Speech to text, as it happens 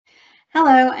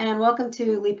Hello, and welcome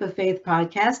to Leap of Faith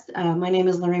podcast. My name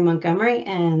is Lorraine Montgomery,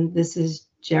 and this is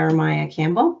Jeremiah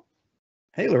Campbell.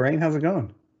 Hey, Lorraine, how's it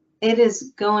going? It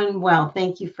is going well.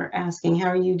 Thank you for asking. How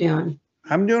are you doing?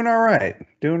 I'm doing all right.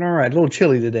 Doing all right. A little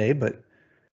chilly today, but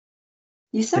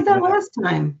You said sticking that it out. last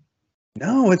time.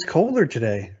 No, it's colder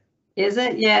today. Is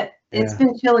it? Yeah, it's Yeah.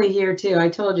 been chilly here too. I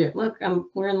told you. Look,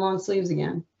 we're in long sleeves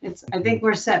again. I think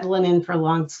we're settling in for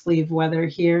long sleeve weather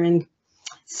here in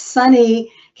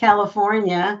sunny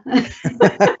California.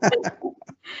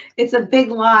 It's a big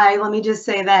lie. Let me just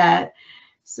say that.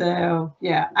 So,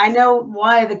 yeah, I know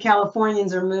why the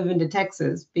Californians are moving to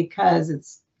Texas because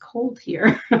it's cold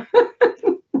here.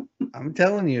 I'm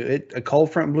telling you, a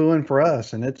cold front blew in for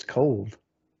us, and it's cold.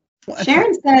 What?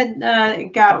 Sharon said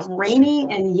it got rainy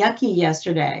and yucky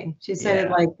yesterday. She said it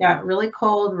Yeah. like got really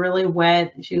cold, really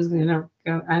wet. She was gonna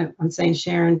go. I'm saying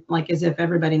Sharon like as if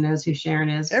everybody knows who Sharon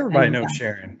is. Everybody And knows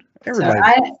Sharon. so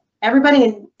Everybody. everybody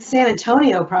in San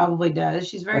Antonio probably does.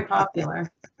 She's very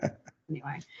popular.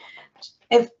 Anyway,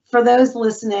 if for those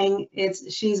listening,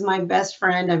 she's my best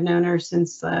friend. I've known her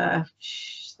since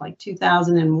like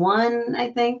 2001,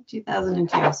 I think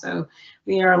 2002. So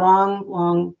we are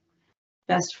long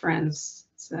best friends.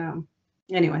 So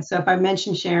anyway, so if I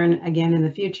mention Sharon again in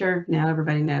the future, now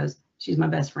everybody knows she's my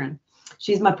best friend.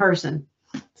 She's my person.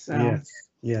 So Yes.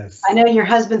 Yes. I know your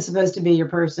husband's supposed to be your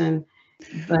person,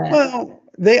 but Well,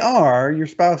 they are, your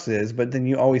spouse is, but then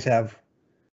you always have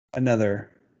another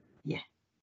yeah,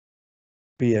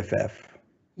 BFF.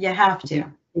 you have to.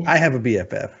 I have a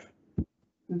BFF.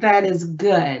 That is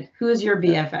good. Who's your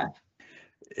BFF?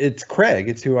 It's Craig.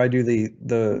 It's who I do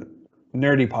the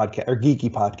nerdy podcast or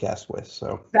geeky podcast with.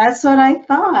 So That's what I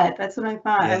thought. That's what I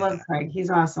thought. I yeah. love Craig. He's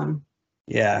awesome.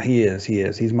 Yeah, he is. He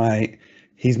is. He's my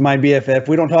BFF.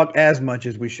 We don't talk as much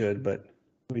as we should, but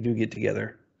we do get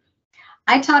together.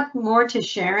 I talk more to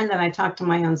Sharon than I talk to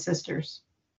my own sisters.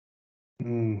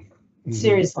 Mm-hmm.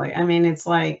 Seriously. I mean, it's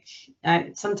like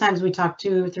sometimes we talk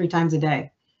 2 or 3 times a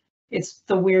day. It's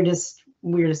the weirdest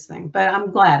thing, but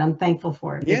I'm glad. I'm thankful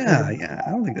for it. Yeah, yeah. I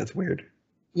don't think that's weird.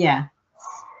 Yeah.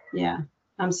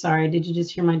 I'm sorry. Did you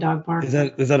just hear my dog bark? Is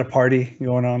that a party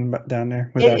going on down there?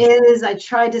 It is. I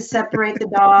tried to separate the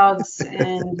dogs,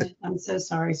 and I'm so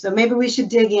sorry. So maybe we should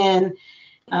dig in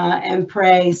and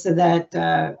pray so that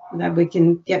that we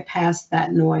can get past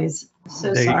that noise.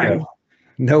 So There sorry. you go.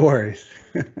 No worries.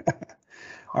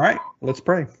 All right, let's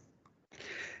pray.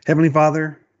 Heavenly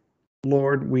Father,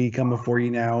 Lord, we come before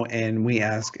you now and we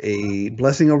ask a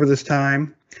blessing over this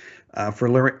time for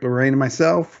Lorraine and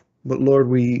myself. But Lord,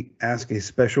 we ask a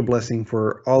special blessing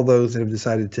for all those that have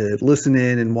decided to listen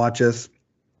in and watch us.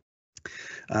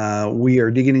 We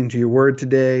are digging into your word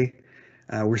today.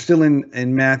 We're still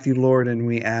in Matthew, Lord, and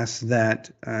we ask that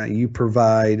you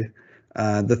provide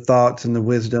the thoughts and the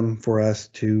wisdom for us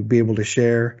to be able to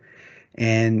share.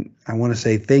 And I want to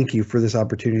say thank you for this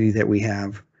opportunity that we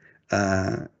have.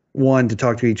 One, to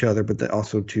talk to each other, but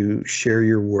also to share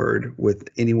your word with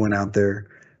anyone out there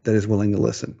that is willing to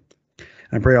listen.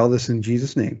 I pray all this in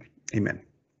Jesus' name. Amen.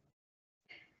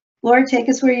 Lord, take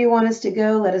us where you want us to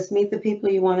go. Let us meet the people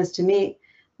you want us to meet.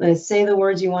 Let us say the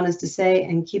words you want us to say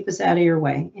and keep us out of your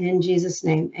way. In Jesus'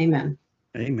 name, amen.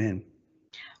 Amen.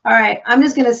 All right, I'm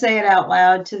just going to say it out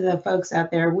loud to the folks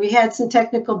out there. We had some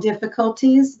technical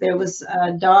difficulties. There was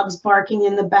dogs barking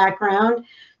in the background.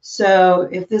 So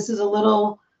if this is a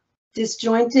little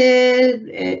disjointed,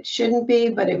 it shouldn't be,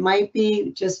 but it might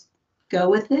be. Just go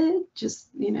with it. Just,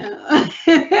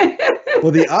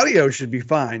 Well, the audio should be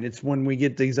fine. It's when we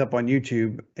get these up on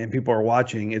YouTube and people are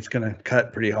watching, it's going to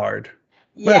cut pretty hard.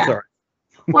 But yeah. that's all right.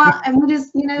 Well, and we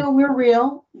just, we're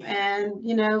real and,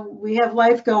 we have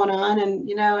life going on.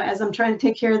 And, as I'm trying to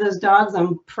take care of those dogs,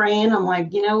 I'm praying. I'm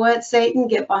like, you know what, Satan,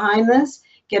 get behind this,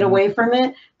 get away from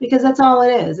it, because that's all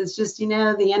it is. It's just,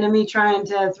 the enemy trying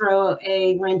to throw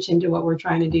a wrench into what we're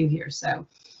trying to do here. So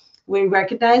we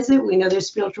recognize it. We know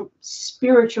there's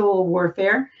spiritual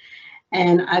warfare.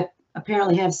 And I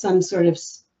apparently have some sort of,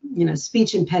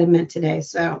 speech impediment today.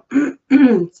 So,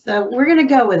 so we're going to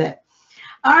go with it.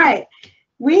 All right.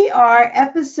 We are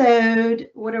episode,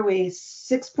 what are we,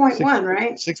 6.1,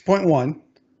 right? 6.1.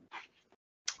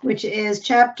 Which is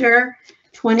chapter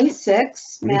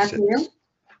 26, Matthew.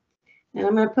 And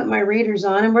I'm going to put my readers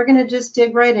on, and we're going to just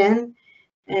dig right in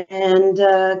and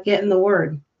get in the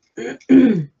word.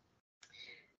 All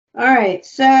right.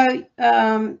 So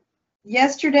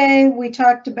yesterday we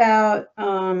talked about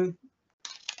the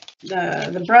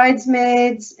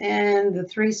bridesmaids and the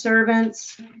 3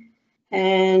 servants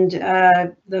and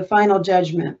the final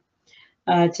judgment.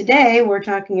 Today, we're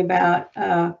talking about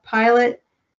the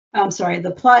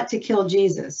plot to kill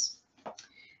Jesus.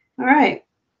 All right.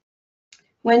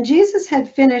 When Jesus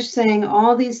had finished saying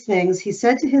all these things, he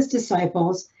said to his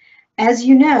disciples, "As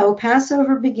you know,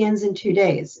 Passover begins in 2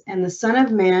 days, and the Son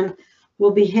of Man will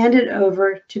be handed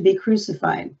over to be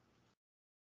crucified."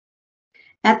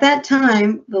 At that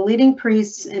time, the leading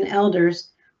priests and elders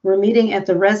were meeting at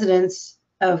the residence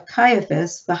of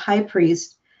Caiaphas, the high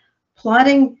priest,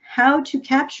 plotting how to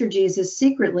capture Jesus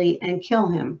secretly and kill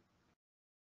him.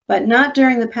 But not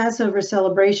during the Passover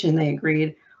celebration, they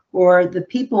agreed, or the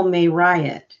people may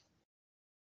riot.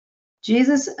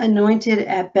 Jesus anointed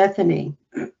at Bethany.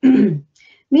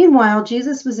 Meanwhile,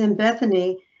 Jesus was in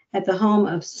Bethany at the home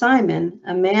of Simon,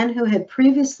 a man who had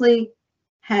previously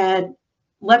had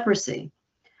leprosy.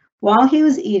 While he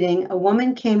was eating, a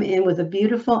woman came in with a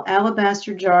beautiful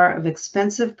alabaster jar of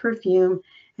expensive perfume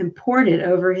and poured it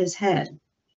over his head.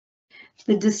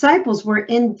 The disciples were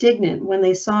indignant when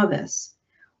they saw this.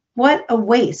 "What a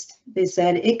waste," they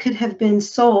said. "It could have been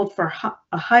sold for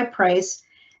a high price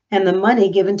and the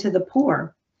money given to the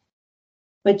poor."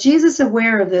 But Jesus,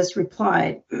 aware of this,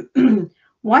 replied,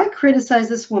 "Why criticize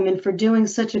this woman for doing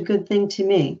such a good thing to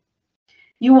me?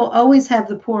 You will always have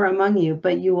the poor among you,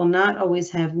 but you will not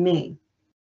always have me.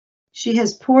 She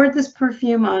has poured this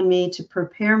perfume on me to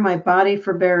prepare my body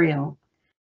for burial.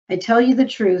 I tell you the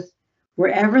truth,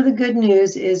 wherever the good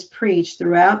news is preached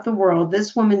throughout the world,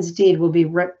 this woman's deed will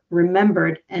be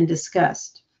remembered and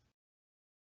discussed."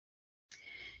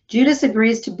 Judas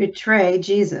agrees to betray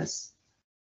Jesus.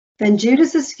 Then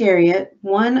Judas Iscariot,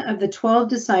 one of the 12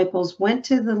 disciples, went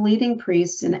to the leading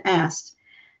priests and asked,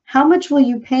 "How much will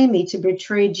you pay me to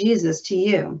betray Jesus to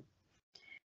you?"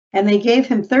 And they gave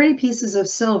him 30 pieces of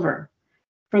silver.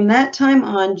 From that time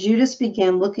on, Judas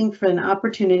began looking for an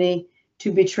opportunity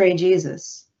to betray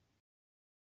Jesus.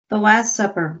 The Last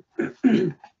Supper.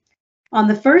 On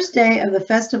the first day of the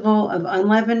festival of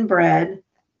unleavened bread,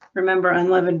 remember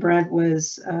unleavened bread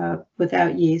was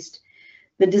without yeast,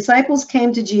 the disciples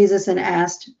came to Jesus and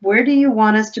asked, "Where do you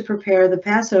want us to prepare the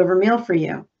Passover meal for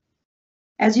you?"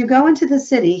 "As you go into the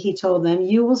city," he told them,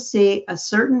 "you will see a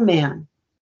certain man.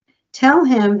 Tell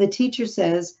him the teacher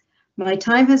says, 'My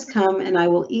time has come and I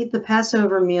will eat the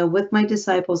Passover meal with my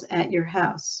disciples at your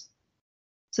house.'"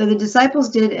 So the disciples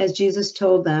did as Jesus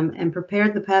told them and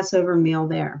prepared the Passover meal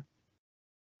there.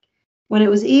 When it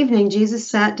was evening, Jesus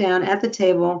sat down at the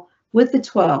table with the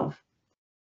 12.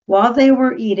 While they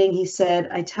were eating, he said,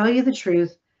 "I tell you the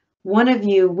truth, one of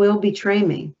you will betray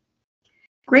me."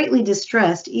 Greatly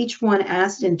distressed, each one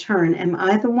asked in turn, "Am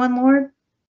I the one, Lord?"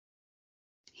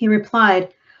 He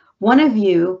replied, "One of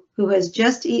you who has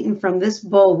just eaten from this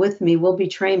bowl with me will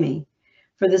betray me,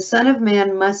 for the Son of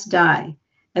Man must die,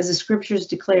 as the scriptures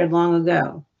declared long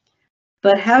ago.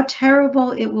 But how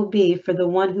terrible it will be for the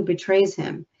one who betrays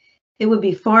him. It would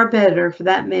be far better for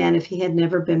that man if he had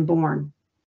never been born."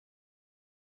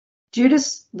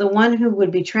 Judas, the one who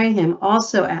would betray him,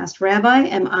 also asked, "Rabbi,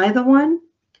 am I the one?"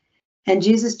 And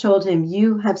Jesus told him,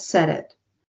 "You have said it."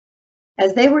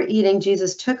 As they were eating,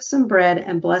 Jesus took some bread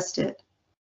and blessed it.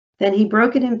 Then he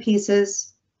broke it in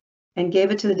pieces and gave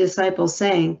it to the disciples,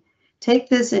 saying, "Take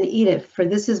this and eat it, for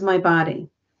this is my body."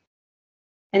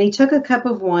 And he took a cup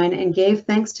of wine and gave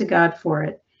thanks to God for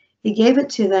it. He gave it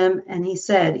to them, and he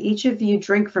said, "Each of you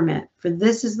drink from it, for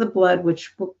this is the blood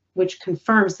which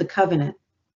confirms the covenant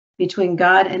between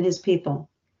God and his people.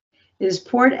 It is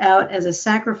poured out as a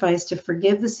sacrifice to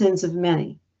forgive the sins of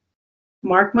many.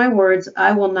 Mark my words,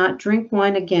 I will not drink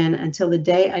wine again until the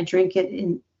day I drink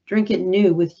it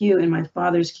new with you in my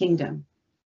Father's kingdom."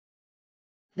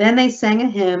 Then they sang a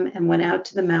hymn and went out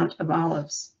to the Mount of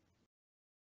Olives.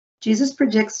 Jesus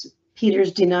predicts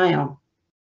Peter's denial.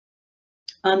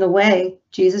 On the way,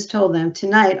 Jesus told them,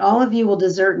 "Tonight all of you will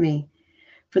desert me.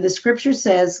 For the scripture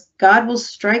says, God will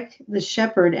strike the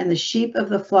shepherd and the sheep of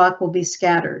the flock will be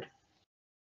scattered.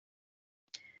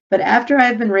 But after I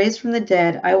have been raised from the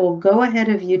dead, I will go ahead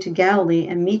of you to Galilee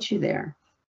and meet you there."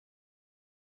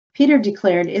 Peter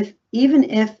declared, Even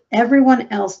if everyone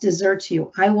else deserts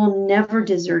you, I will never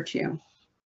desert you."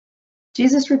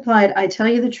 Jesus replied, "I tell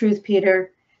you the truth,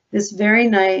 Peter, this very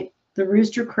night the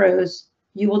rooster crows,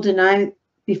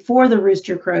 before the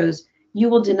rooster crows, you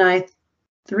will deny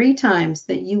 3 times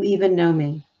that you even know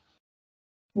me."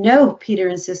 "No," Peter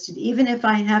insisted, "even if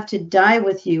I have to die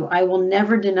with you, I will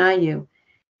never deny you."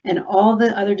 And all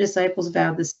the other disciples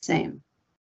vowed the same.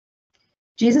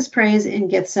 Jesus prays in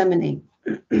Gethsemane.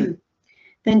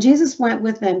 Then Jesus went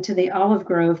with them to the olive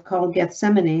grove called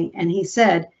Gethsemane, and he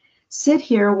said, "Sit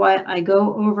here while I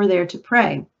go over there to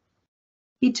pray."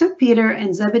 He took Peter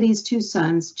and Zebedee's 2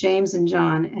 sons, James and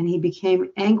John, and he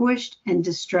became anguished and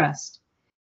distressed.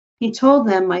 He told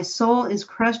them, "My soul is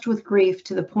crushed with grief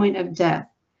to the point of death.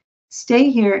 Stay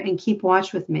here and keep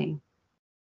watch with me."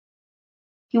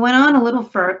 He went on a little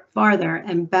farther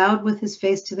and bowed with his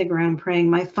face to the ground, praying,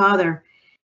 "My Father,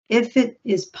 if it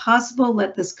is possible,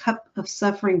 let this cup of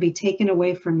suffering be taken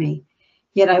away from me.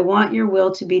 Yet I want your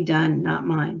will to be done, not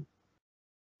mine."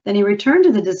 Then he returned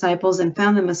to the disciples and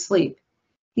found them asleep.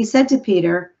 He said to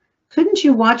Peter, "Couldn't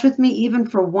you watch with me even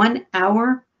for 1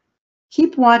 hour?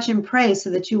 Keep watch and pray so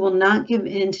that you will not give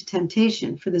in to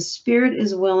temptation, for the spirit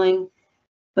is willing,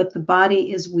 but the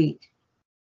body is weak."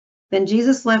 Then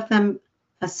Jesus left them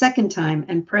a second time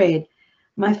and prayed,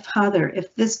 "My Father,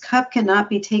 if this cup cannot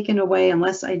be taken away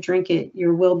unless I drink it,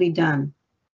 your will be done."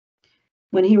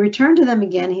 When he returned to them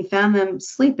again, he found them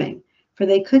sleeping, for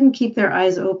they couldn't keep their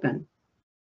eyes open.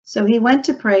 So he went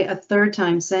to pray a third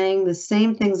time, saying the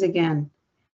same things again.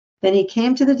 Then he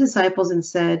came to the disciples and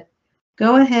said,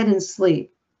 "Go ahead and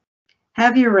sleep.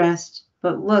 Have your rest,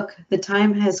 but look, the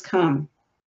time has come.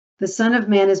 The Son of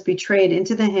Man is betrayed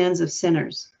into the hands of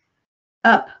sinners.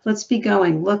 Up, let's be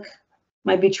going. Look,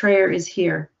 my betrayer is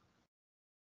here."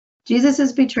 Jesus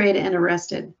is betrayed and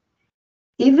arrested.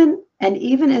 Even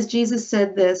as Jesus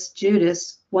said this,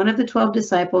 Judas, one of the 12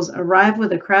 disciples, arrived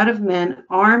with a crowd of men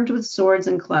armed with swords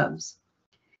and clubs.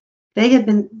 They had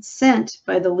been sent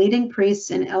by the leading priests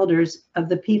and elders of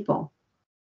the people.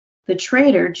 The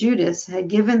traitor, Judas, had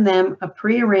given them a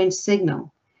prearranged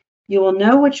signal. "You will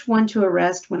know which one to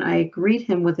arrest when I greet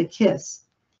him with a kiss."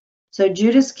 So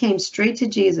Judas came straight to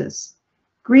Jesus.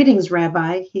 "Greetings,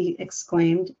 Rabbi," he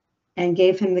exclaimed, and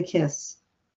gave him the kiss.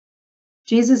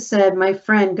 Jesus said, "My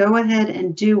friend, go ahead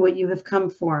and do what you have come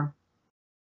for."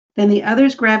 Then the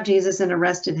others grabbed Jesus and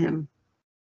arrested him.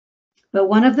 But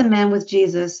one of the men with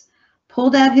Jesus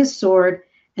pulled out his sword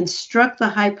and struck the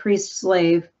high priest's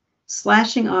slave,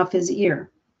 slashing off his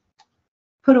ear.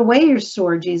 "Put away your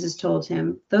sword," Jesus told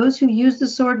him. "Those who use the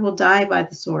sword will die by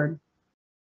the sword.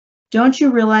 Don't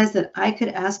you realize that I could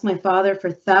ask my Father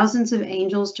for thousands of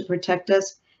angels to protect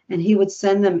us, and he would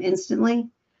send them instantly?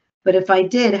 But if I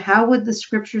did, how would the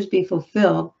scriptures be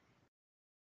fulfilled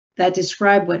that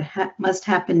describe what must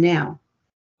happen now?"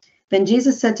 Then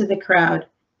Jesus said to the crowd,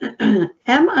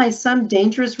 "Am I some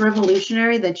dangerous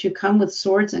revolutionary that you come with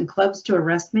swords and clubs to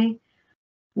arrest me?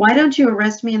 Why don't you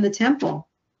arrest me in the temple?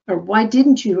 Or why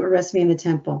didn't you arrest me in the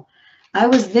temple? I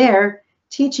was there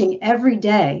teaching every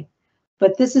day.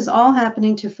 But this is all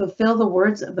happening to fulfill the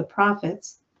words of the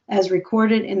prophets as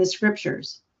recorded in the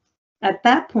scriptures." At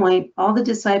that point, all the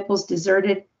disciples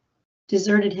deserted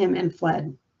him and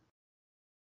fled.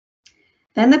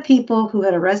 Then the people who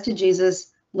had arrested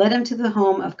Jesus led him to the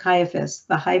home of Caiaphas,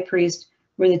 the high priest,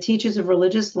 where the teachers of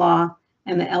religious law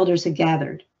and the elders had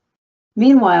gathered.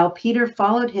 Meanwhile, Peter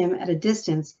followed him at a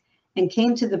distance and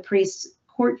came to the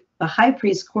high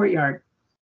priest's courtyard.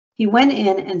 He went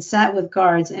in and sat with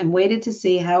guards and waited to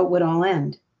see how it would all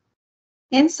end.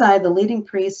 Inside, the leading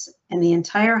priests and the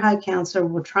entire high council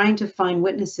were trying to find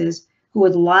witnesses who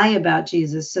would lie about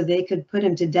Jesus so they could put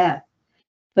him to death.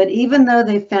 But even though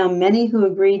they found many who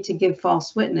agreed to give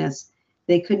false witness,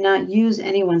 they could not use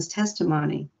anyone's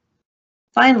testimony.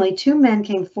 Finally, 2 men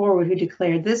came forward who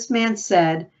declared, "This man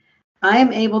said, 'I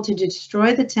am able to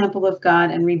destroy the temple of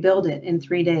God and rebuild it in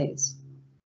 3 days.'"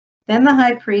 Then the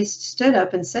high priest stood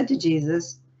up and said to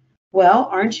Jesus, "Well,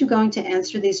 aren't you going to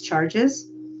answer these charges?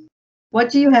 What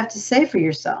do you have to say for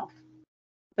yourself?"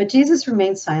 But Jesus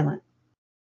remained silent.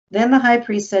 Then the high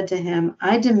priest said to him,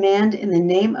 "I demand in the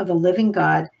name of the living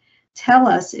God, tell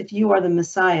us if you are the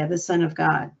Messiah, the Son of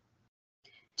God."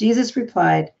 Jesus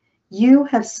replied, "You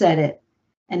have said it,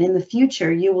 and in the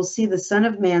future you will see the Son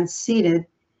of Man seated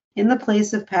in the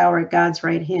place of power at God's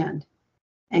right hand,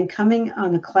 and coming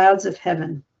on the clouds of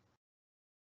heaven."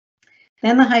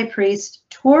 Then the high priest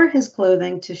tore his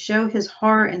clothing to show his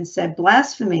horror and said,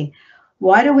 "Blasphemy!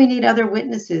 Why do we need other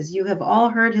witnesses? You have all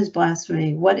heard his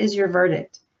blasphemy. What is your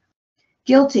verdict?"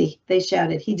 "Guilty," they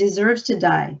shouted. "He deserves to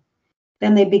die."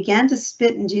 Then they began to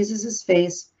spit in Jesus'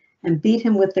 face and beat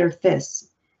him with their fists,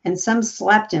 and some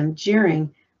slapped him,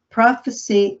 jeering,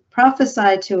 Prophesy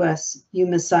to us, you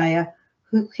Messiah.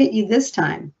 Who hit you this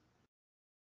time?"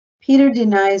 Peter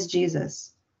denies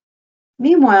Jesus.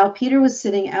 Meanwhile, Peter was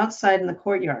sitting outside in the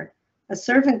courtyard. A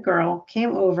servant girl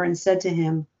came over and said to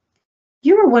him,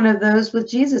 "You were one of those with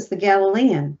Jesus the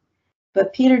Galilean."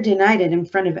 But Peter denied it in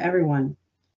front of everyone.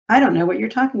 "I don't know what you're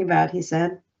talking about," he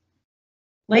said.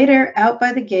 Later, out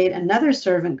by the gate, another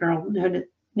servant girl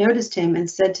noticed him and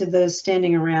said to those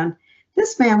standing around,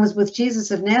 "This man was with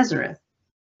Jesus of Nazareth."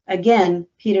 Again,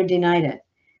 Peter denied it,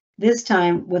 this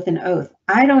time with an oath.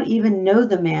 "I don't even know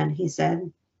the man," he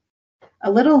said.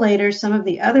 A little later, some of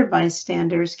the other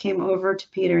bystanders came over to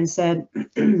Peter and said,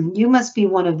 "You must be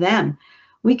one of them.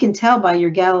 We can tell by your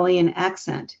Galilean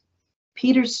accent."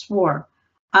 Peter swore,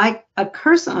 "A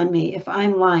curse on me if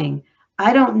I'm lying.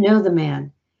 I don't know the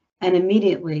man." And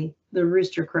immediately the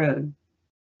rooster crowed.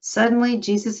 Suddenly,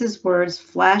 Jesus' words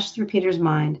flashed through Peter's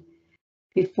mind.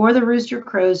 "Before the rooster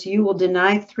crows, you will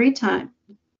deny three times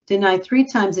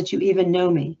that you even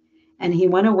know me." And he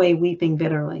went away weeping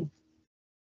bitterly.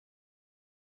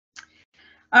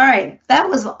 All right, that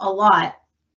was a lot.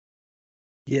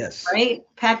 Yes. Right?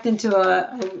 Packed into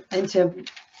into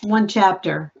one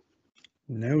chapter.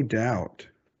 No doubt.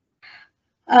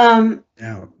 Going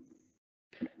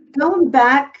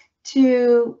back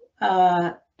to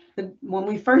when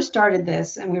we first started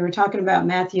this and we were talking about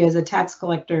Matthew as a tax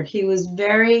collector, he was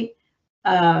very,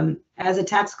 as a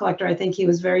tax collector, I think he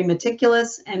was very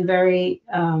meticulous and very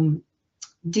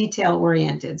detail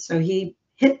oriented. So he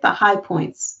hit the high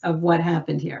points of what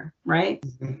happened here, right?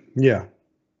 Yeah.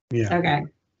 Yeah. Okay.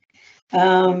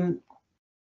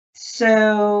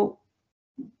 So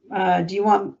do you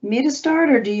want me to start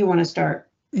or do you want to start?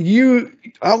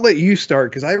 I'll let you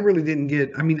start because I really didn't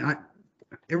get,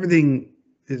 everything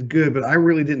is good, but I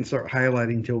really didn't start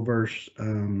highlighting till verse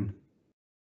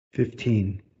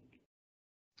 15.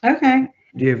 Okay.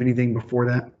 Do you have anything before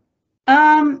that?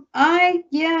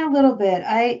 Yeah, a little bit.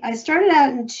 I started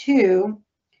out in 2.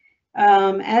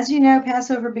 As you know,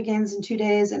 Passover begins in 2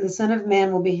 days, and the Son of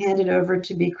Man will be handed over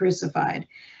to be crucified.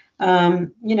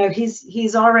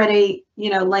 He's already,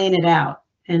 laying it out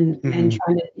and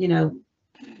trying to,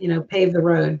 pave the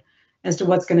road as to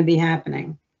what's going to be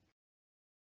happening.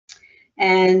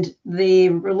 And the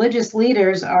religious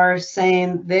leaders are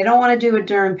saying they don't want to do it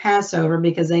during Passover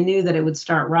because they knew that it would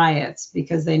start riots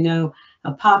because they know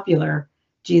how popular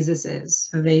Jesus is.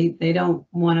 So they don't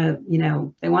want to,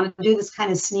 they want to do this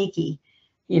kind of sneaky,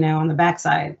 on the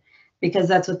backside because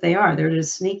that's what they are. They're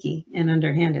just sneaky and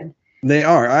underhanded. They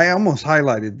are. I almost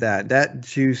highlighted that. That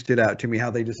too stood out to me, how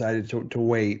they decided to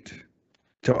wait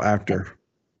till after.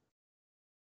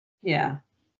 Yeah.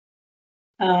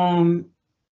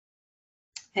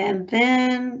 And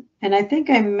then, and I think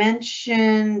I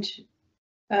mentioned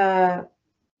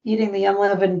eating the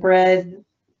unleavened bread.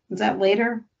 Is that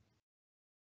later?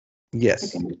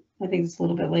 Yes. Okay. I think it's a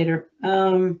little bit later.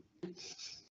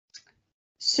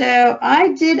 So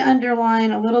I did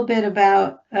underline a little bit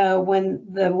about when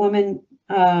the woman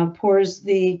pours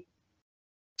the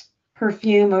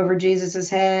perfume over Jesus's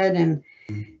head, and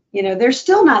they're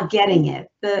still not getting it.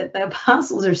 The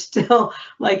apostles are still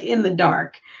like in the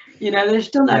dark. They're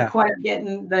still not quite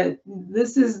getting that.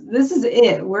 This is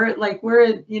it. We're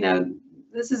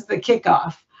this is the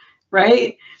kickoff,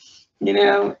 right?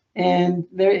 And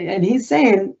he's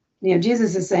saying,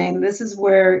 Jesus is saying, this is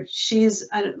where she's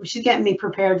getting me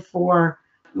prepared for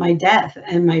my death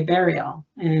and my burial.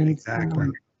 And exactly.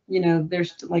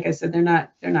 There's, like I said, they're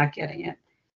not getting it.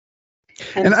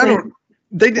 And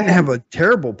they didn't have a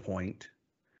terrible point.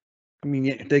 I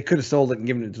mean, they could have sold it and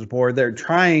given it to the poor. They're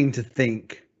trying to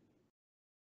think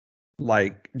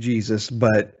like Jesus,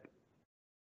 but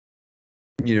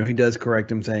he does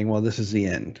correct him saying, well, this is the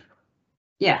end.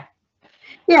 Yeah,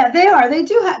 they are.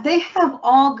 They have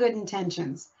all good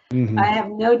intentions. Mm-hmm. I have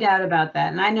no doubt about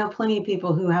that. And I know plenty of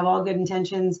people who have all good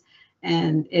intentions,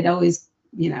 and it always,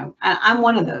 I'm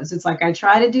one of those. It's like I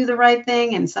try to do the right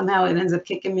thing and somehow it ends up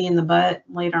kicking me in the butt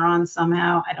later on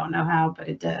somehow. I don't know how, but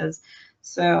it does.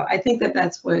 So I think that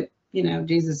that's what,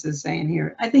 Jesus is saying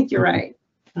here. I think you're right.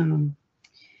 So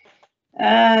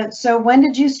when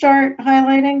did you start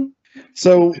highlighting?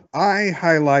 So I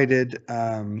highlighted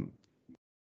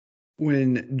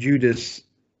when Judas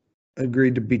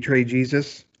agreed to betray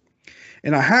Jesus.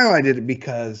 And I highlighted it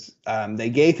because they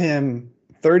gave him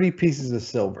 30 pieces of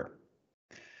silver.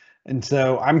 And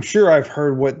so I'm sure I've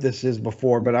heard what this is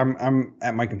before, but I'm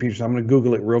at my computer, so I'm going to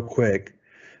Google it real quick.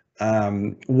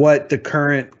 What the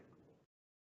current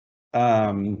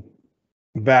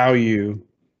value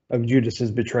of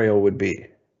Judas's betrayal would be.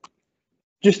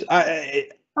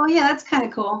 Oh yeah, that's kind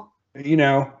of cool.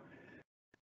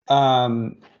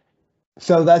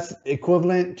 So that's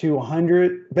equivalent to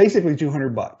basically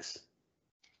 $200.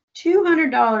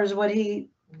 $200 what he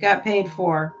got paid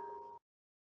for.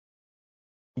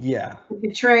 Yeah. To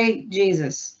betray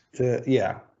Jesus.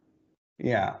 Yeah.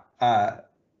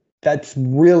 That's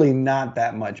really not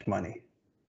that much money.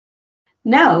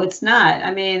 No, it's not.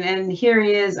 I mean, and here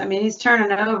he is. I mean, he's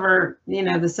turning over,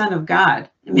 the Son of God.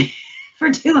 I mean, for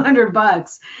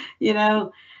 $200,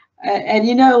 and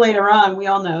later on, we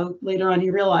all know later on he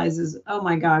realizes, oh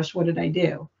my gosh, what did I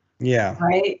do? Yeah.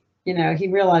 Right. He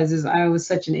realizes I was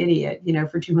such an idiot,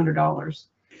 for $200.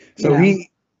 So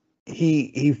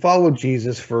he followed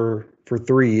Jesus for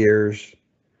 3 years.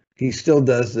 He still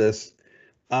does this.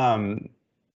 Um,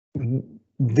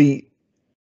 the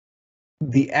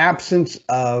absence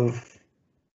of,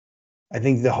 I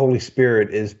think, the Holy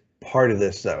Spirit is part of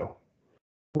this, though,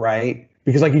 right?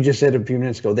 Because like you just said a few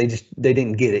minutes ago, they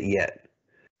didn't get it yet.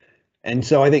 And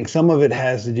so I think some of it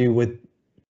has to do with,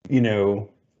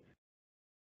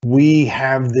 we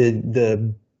have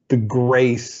the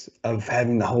grace of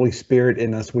having the Holy Spirit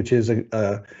in us, which is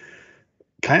a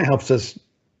kind of helps us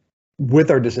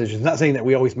with our decisions. Not saying that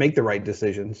we always make the right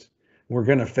decisions. We're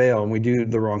going to fail and we do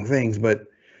the wrong things, but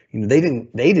they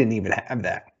didn't even have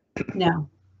that. No,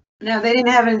 they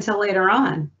didn't have it until later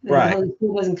on. Right. The Holy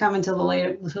Spirit doesn't come until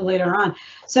later on.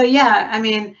 So yeah, I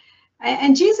mean,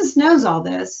 and Jesus knows all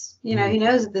this. He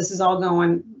knows that this is all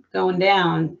going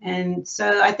down, and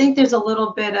so I think there's a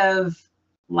little bit of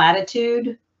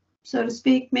latitude, so to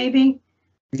speak, maybe.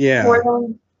 Yeah. For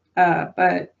them.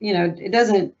 But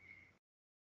it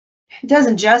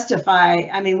doesn't justify.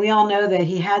 I mean, we all know that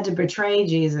he had to betray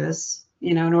Jesus,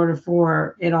 in order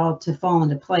for it all to fall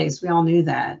into place. We all knew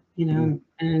that, and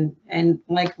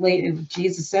like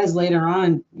Jesus says later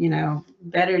on,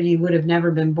 better you would have never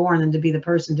been born than to be the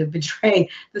person to betray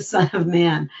the Son of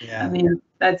Man. Yeah. I mean,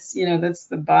 that's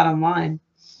the bottom line.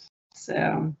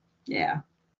 So, yeah.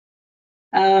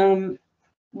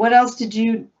 Where else did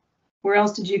you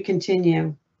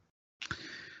continue?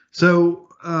 So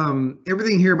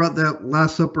everything here about that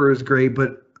Last Supper is great,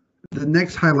 but the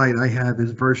next highlight I have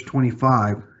is verse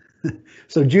 25.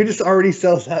 So Judas already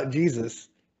sells out Jesus.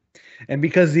 And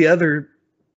because the other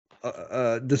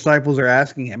disciples are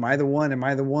asking, am I the one? Am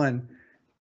I the one?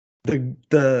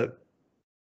 The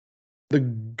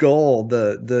goal,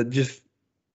 the just,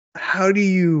 how do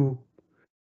you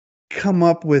come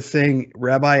up with saying,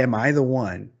 Rabbi, am I the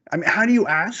one? I mean, how do you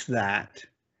ask that?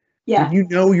 Yeah. You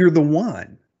know you're the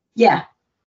one. Yeah.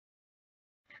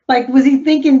 Like, was he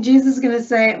thinking Jesus is going to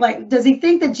say, like, does he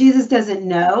think that Jesus doesn't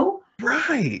know?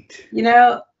 Right.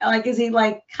 Like, is he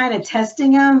like kind of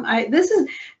testing him? That's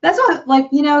what, like,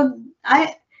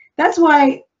 that's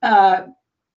why, well,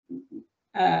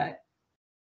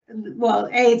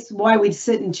 it's why we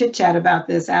sit and chit chat about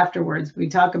this afterwards. We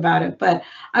talk about it, but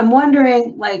I'm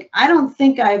wondering, like, I don't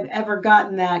think I've ever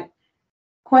gotten that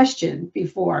question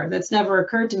before. That's never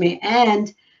occurred to me.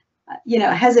 And,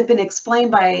 has it been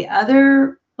explained by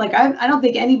other, like, I don't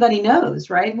think anybody knows,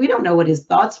 right? We don't know what his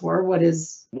thoughts were, what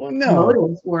his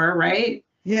motives were, right?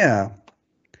 Yeah.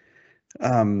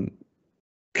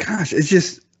 Gosh, it's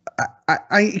just,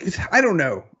 I don't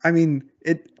know. I mean,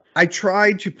 I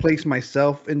try to place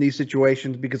myself in these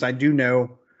situations because I do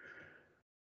know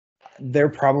there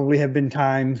probably have been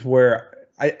times where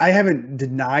I haven't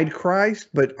denied Christ,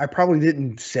 but I probably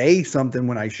didn't say something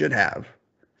when I should have.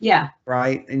 Yeah.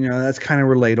 Right. And, that's kind of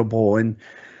relatable. And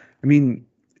I mean,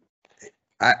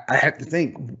 I have to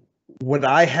think, would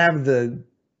I have the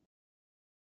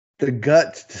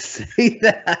guts to say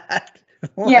that?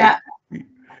 Yeah. Do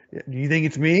you think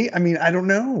it's me? I mean, I don't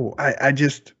know. I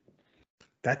just,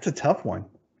 that's a tough one.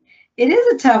 It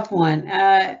is a tough one.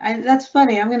 That's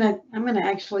funny. I'm gonna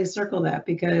actually circle that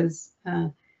because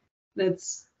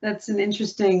that's an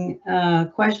interesting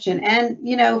question. And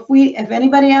if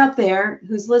anybody out there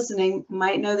who's listening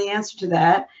might know the answer to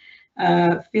that,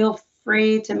 feel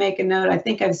free to make a note. I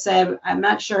think I've said I'm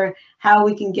not sure how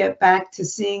we can get back to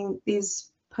seeing these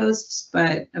posts,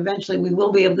 but eventually we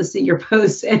will be able to see your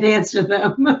posts and answer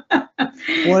them.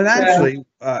 Well, and actually,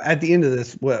 at the end of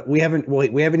this, we have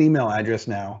an email address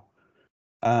now,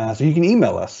 so you can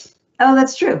email us. Oh,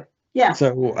 that's true. Yeah.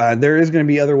 So there is going to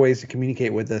be other ways to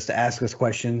communicate with us, to ask us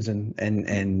questions,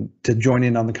 and to join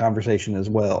in on the conversation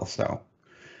as well. So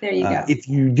there you go. If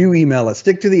you do email us,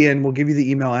 stick to the end. We'll give you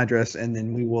the email address, and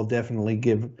then we will definitely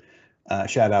give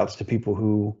shout outs to people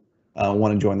who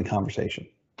want to join the conversation.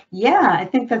 Yeah, I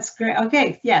think that's great.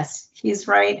 Okay, yes, he's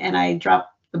right, and I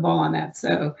dropped the ball on that.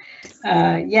 So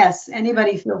yes,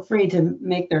 anybody feel free to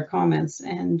make their comments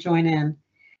and join in.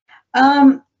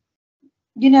 The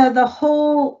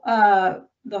whole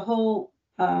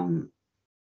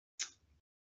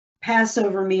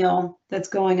Passover meal that's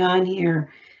going on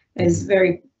here is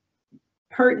very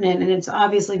pertinent, and it's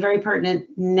obviously very pertinent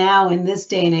now in this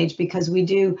day and age because we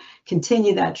do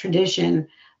continue that tradition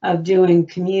of doing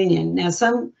communion. Now,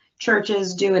 some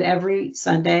churches do it every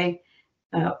Sunday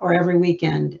or every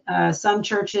weekend. Some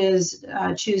churches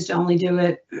choose to only do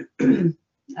it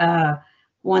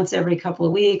once every couple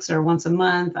of weeks or once a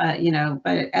month, but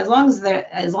as long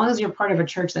as you're part of a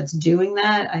church that's doing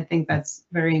that, I think that's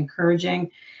very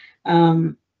encouraging.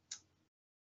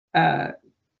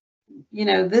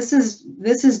 This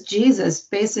is Jesus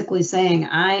basically saying,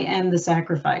 I am the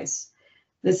sacrifice.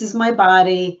 This is my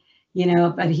body.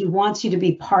 but he wants you to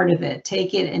be part of it.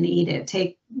 Take it and eat it.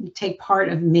 Take part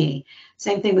of me.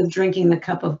 Same thing with drinking the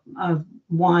cup of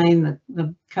wine,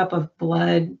 the cup of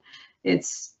blood.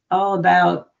 It's all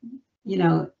about,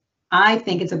 I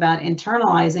think it's about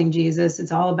internalizing Jesus.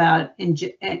 It's all about,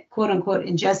 quote unquote,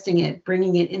 ingesting it,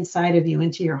 bringing it inside of you,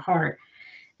 into your heart.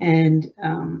 And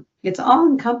it's all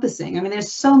encompassing. I mean,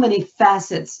 there's so many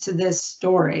facets to this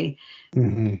story,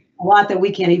 a lot that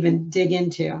we can't even dig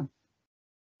into.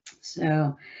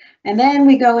 So, and then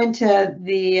we go into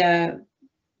the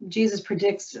Jesus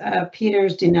predicts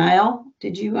Peter's denial.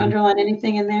 Did you underline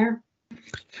anything in there?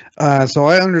 So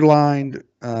I underlined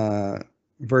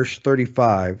verse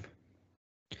 35.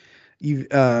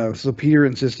 So Peter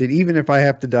insisted, even if I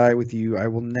have to die with you, I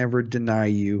will never deny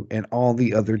you. And all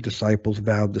the other disciples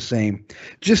vowed the same.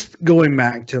 Just going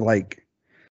back to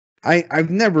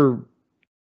I've never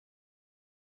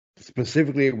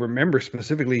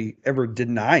specifically ever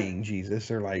denying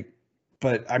Jesus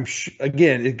but I'm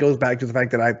again, it goes back to the fact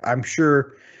that I'm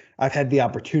sure I've had the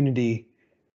opportunity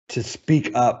to speak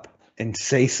up and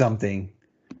say something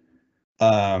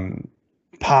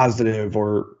positive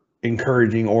or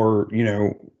encouraging or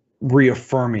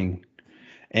reaffirming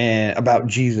and about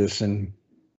Jesus. And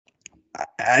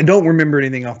I don't remember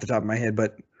anything off the top of my head,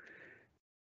 but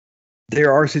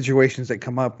there are situations that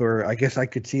come up where I guess I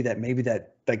could see that maybe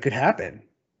that could happen.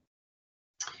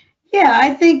 Yeah,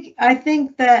 I think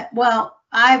that,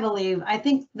 I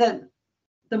think that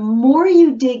the more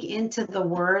you dig into the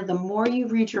word, the more you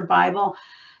read your Bible,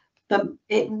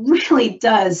 it really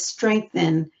does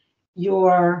strengthen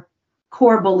your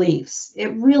core beliefs.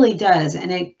 It really does.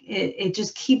 And it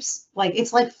just keeps,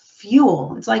 it's like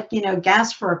fuel. It's like,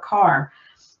 gas for a car.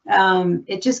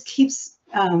 It just keeps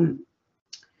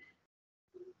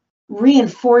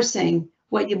reinforcing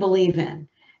what you believe in.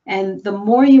 And the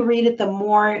more you read it, the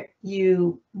more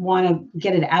you want to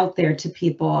get it out there to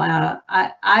people.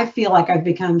 I feel like I've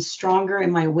become stronger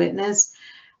in my witness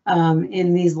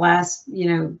in these last,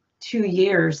 2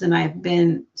 years than I've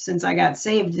been since I got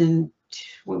saved in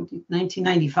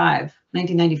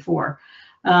 1994.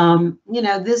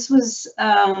 This was,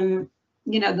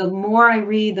 the more I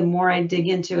read, the more I dig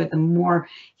into it, the more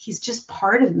he's just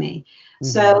part of me. Mm-hmm.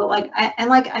 So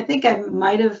I think I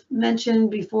might have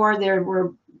mentioned before, there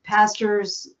were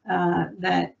pastors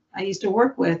that I used to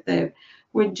work with that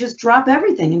would just drop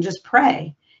everything and just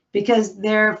pray because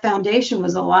their foundation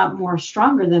was a lot more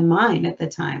stronger than mine at the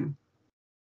time.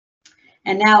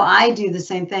 And now I do the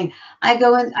same thing. I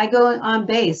go on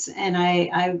base and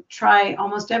I try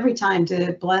almost every time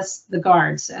to bless the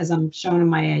guards as I'm showing them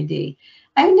my ID.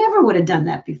 I never would have done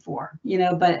that before,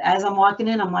 but as I'm walking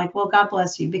in, I'm like, well, God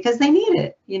bless you, because they need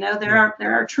it.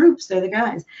 There are troops, they're the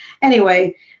guys.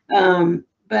 Anyway,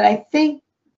 but I think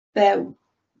that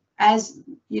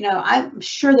I'm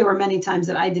sure there were many times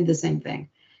that I did the same thing.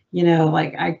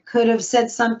 I could have said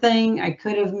something, I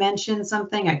could have mentioned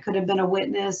something, I could have been a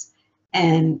witness,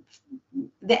 and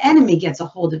the enemy gets a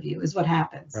hold of you is what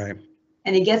happens. Right.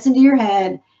 And he gets into your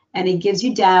head and he gives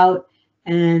you doubt.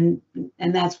 And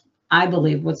that's, I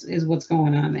believe, what's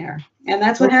going on there. And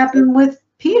that's what happened with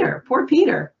Peter, poor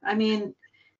Peter. I mean,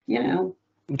 Can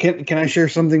I share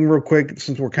something real quick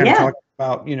since we're kind of talking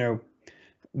about,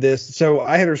 this? So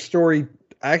I had a story,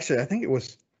 actually, I think it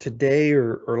was today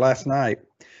or last night.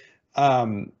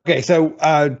 Okay. So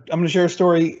I'm going to share a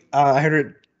story. I heard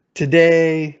it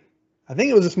today. I think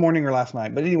it was this morning or last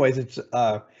night, but anyways, it's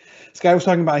this guy was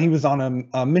talking about, he was on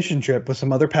a mission trip with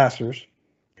some other pastors,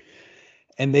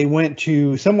 and they went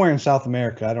to somewhere in South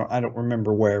America. I don't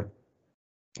remember where,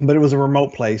 but it was a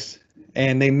remote place,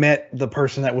 and they met the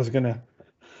person that was going to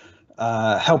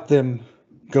help them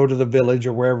go to the village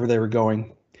or wherever they were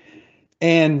going.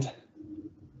 And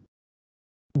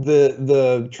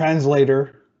the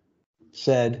translator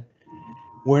said,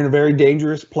 we're in a very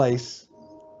dangerous place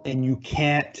and you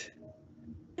can't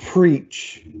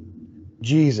preach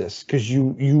Jesus because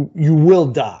you will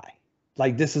die.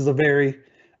 Like, this is a very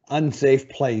unsafe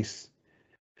place.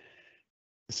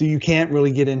 So you can't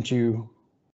really get into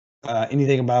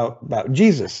anything about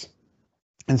Jesus.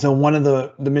 And so one of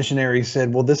the missionaries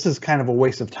said, well, this is kind of a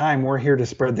waste of time. We're here to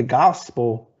spread the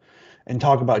gospel and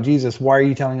talk about Jesus. Why are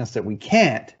you telling us that we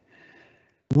can't?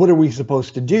 What are we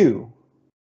supposed to do?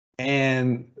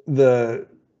 And the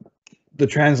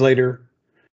translator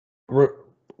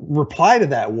reply to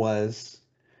that was,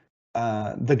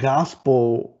 the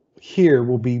gospel here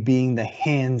will be being the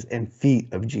hands and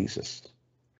feet of Jesus.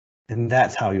 And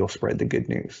that's how you'll spread the good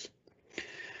news.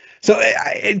 So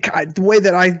the way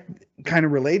that I kind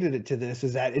of related it to this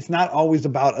is that it's not always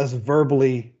about us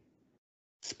verbally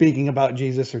speaking about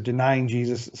Jesus or denying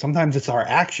Jesus. Sometimes it's our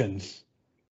actions.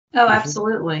 Oh,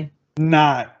 absolutely.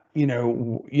 Not,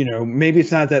 maybe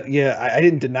it's not that, I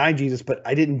didn't deny Jesus, but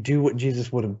I didn't do what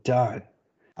Jesus would have done.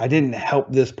 I didn't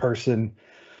help this person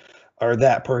or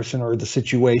that person or the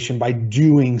situation by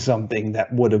doing something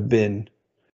that would have been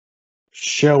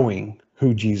showing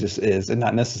who Jesus is and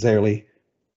not necessarily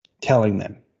telling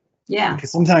them. Yeah.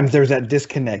 Because sometimes there's that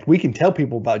disconnect. We can tell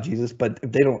people about Jesus, but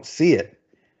if they don't see it,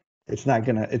 it's not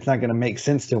gonna make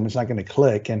sense to them. It's not gonna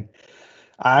click. And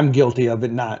I'm guilty of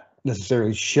it not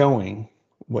necessarily showing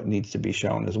what needs to be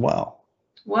shown as well.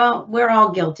 Well, we're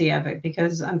all guilty of it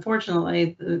because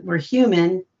unfortunately we're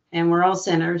human and we're all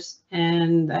sinners,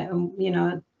 and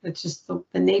it's just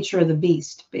the nature of the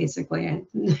beast, basically.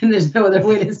 There's no other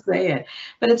way to say it,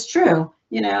 but it's true.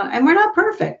 And we're not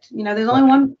perfect. There's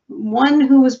only one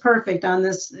who was perfect on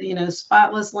this,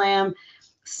 spotless lamb,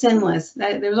 sinless.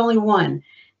 There's only one,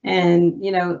 and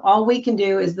all we can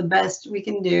do is the best we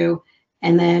can do.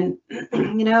 And then,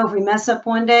 if we mess up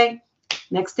one day,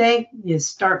 next day you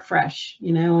start fresh,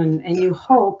 and you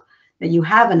hope that you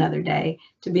have another day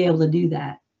to be able to do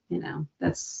that.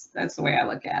 That's the way I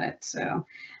look at it. So,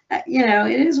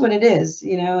 it is what it is,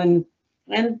 and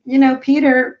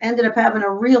Peter ended up having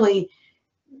a really,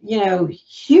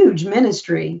 huge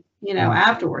ministry,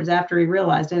 afterwards, after he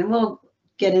realized it. And we'll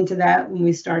get into that when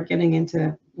we start getting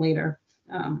into later,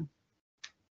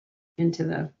 into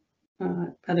the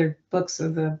other books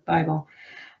of the Bible.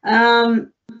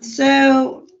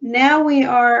 So now we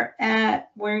are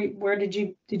at where did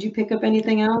you pick up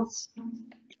anything else?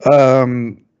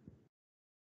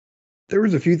 There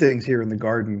was a few things here in the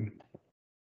garden.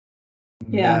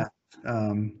 Yeah.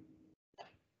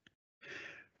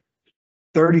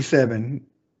 37,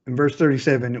 in verse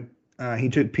 37, he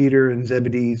took Peter and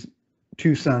Zebedee's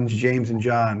two sons, James and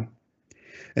John.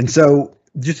 And so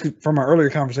just from our earlier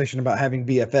conversation about having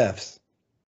BFFs,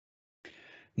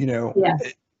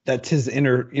 that's his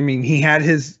he had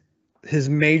his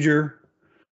major,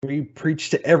 he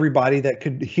preached to everybody that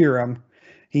could hear him.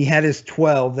 He had his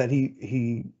 12 that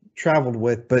he traveled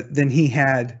with, but then he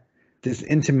had this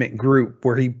intimate group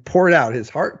where he poured out his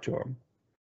heart to them.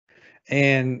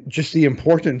 And just the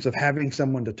importance of having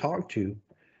someone to talk to.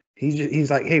 He's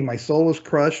like, hey, my soul is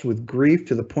crushed with grief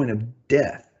to the point of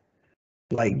death.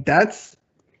 Like, that's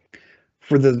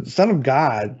for the Son of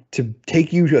God to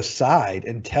take you aside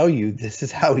and tell you this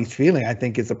is how he's feeling. I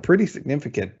think is a pretty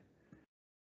significant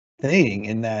thing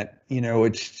in that,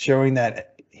 it's showing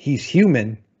that he's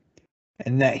human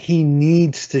and that he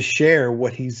needs to share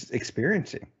what he's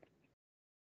experiencing.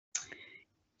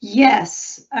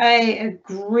 Yes, I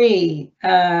agree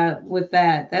with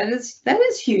that. That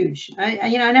is huge. I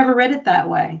never read it that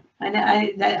way. I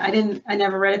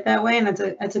never read it that way, and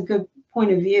that's a good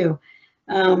point of view.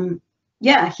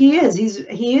 Yeah, he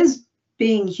is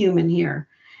being human here,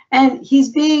 and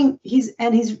he's saying,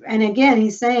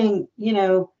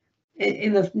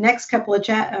 in the next couple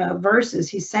of verses,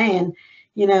 he's saying,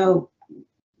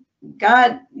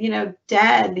 God,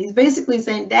 Dad. He's basically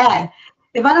saying, Dad,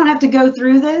 if I don't have to go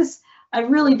through this, I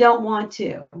really don't want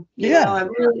to.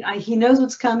 He knows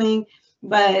what's coming,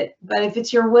 but if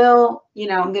it's your will,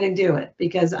 I'm going to do it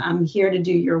because I'm here to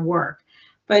do your work.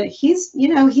 But he's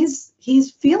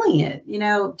feeling it,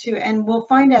 and we'll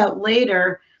find out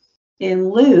later in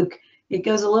Luke, it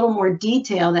goes a little more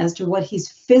detailed as to what he's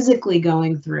physically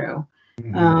going through.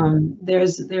 Mm-hmm.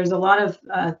 There's a lot of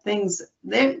things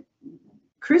there.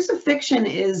 Crucifixion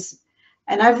is,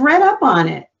 and I've read up on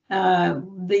it.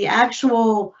 The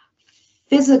actual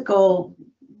physical,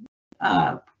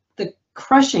 the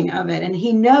crushing of it, and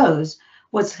he knows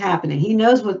what's happening. He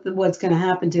knows what's going to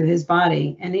happen to his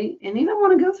body, and he don't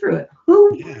want to go through it.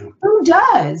 Who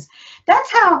does?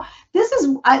 That's how. This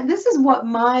is what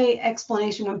my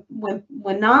explanation when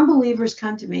non-believers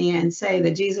come to me and say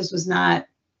that Jesus was not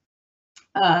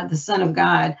the Son of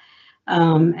God.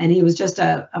 And he was just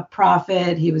a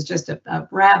prophet. He was just a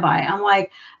rabbi. I'm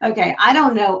like, okay, I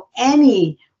don't know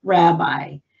any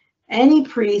rabbi, any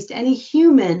priest, any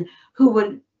human who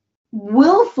would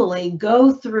willfully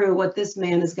go through what this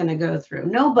man is going to go through.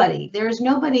 Nobody. There's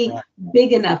nobody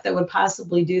big enough that would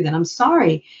possibly do that. I'm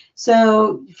sorry.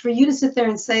 So for you to sit there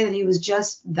and say that he was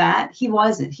just that, he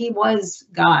wasn't. He was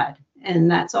God. And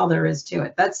that's all there is to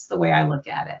it. That's the way I look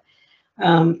at it.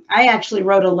 I actually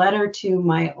wrote a letter to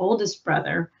my oldest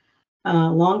brother a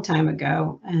long time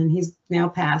ago, and he's now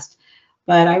passed.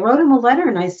 But I wrote him a letter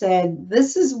and I said,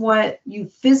 this is what you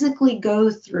physically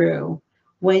go through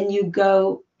when you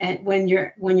go and when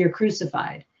you're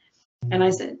crucified. And I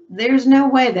said, there's no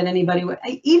way that anybody would,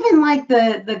 even like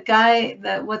the guy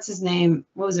that, what's his name?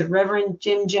 What was it? Reverend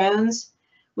Jim Jones.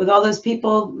 with all those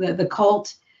people, the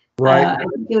cult. Right. I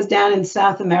think it was down in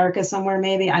South America somewhere,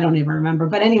 maybe. I don't even remember.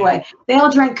 But anyway, they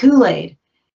all drank Kool-Aid.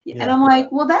 Yeah. And I'm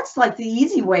like, well, that's like the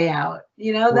easy way out.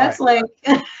 That's Right.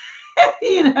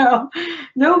 like,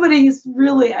 nobody's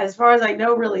really, as far as I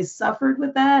know, really suffered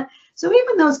with that. So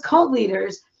even those cult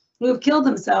leaders who have killed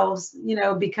themselves,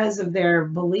 because of their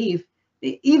belief,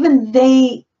 even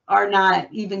they are not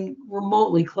even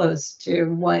remotely close to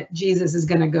what Jesus is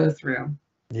going to go through.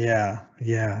 Yeah.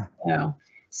 Yeah. So,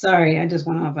 sorry, I just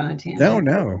went off on a tangent.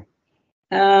 No.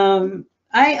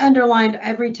 I underlined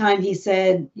every time he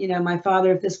said, my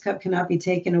Father, if this cup cannot be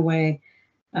taken away,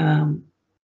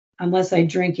 unless I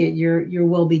drink it, your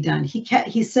will be done.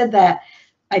 He said that.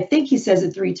 I think he says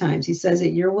it 3 times. He says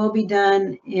it, your will be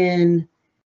done in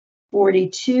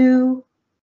 42.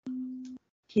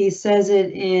 He says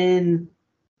it in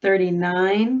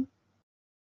 39.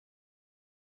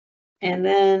 And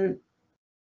then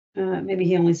maybe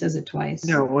he only says it twice.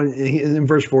 No, in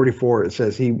verse 44, it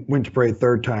says he went to pray a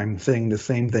 3rd time, saying the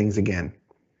same things again.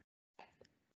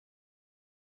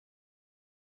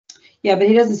 Yeah, but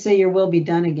he doesn't say your will be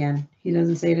done again. He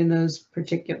doesn't say it in those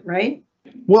particular, right?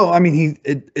 Well, I mean,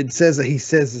 it says that he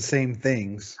says the same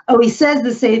things. Oh, he says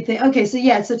the same thing. Okay, so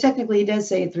yeah, so technically he does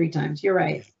say it 3 times. You're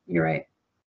right.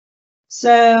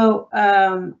 So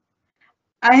I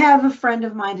have a friend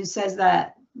of mine who says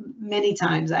that many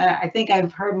times. I think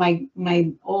I've heard my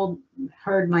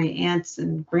aunts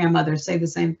and grandmothers say the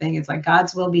same thing. It's like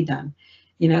God's will be done.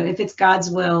 If it's God's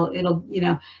will, it'll,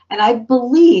 and I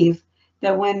believe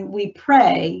that when we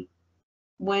pray,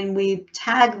 when we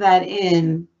tag that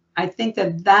in, I think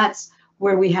that that's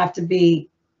where we have to be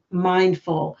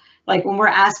mindful. Like when we're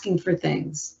asking for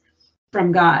things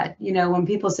from God, when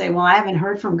people say, well, I haven't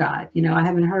heard from God, I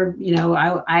haven't heard,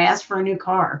 I asked for a new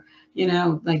car,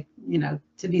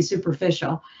 to be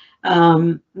superficial.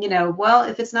 Well,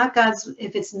 if it's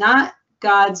not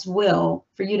God's will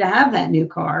for you to have that new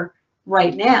car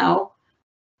right now,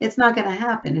 it's not going to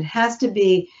happen. It has to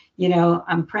be,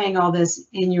 I'm praying all this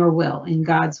in your will, in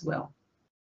God's will.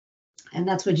 And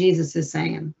that's what Jesus is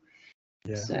saying.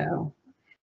 Yeah. So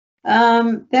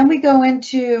then we go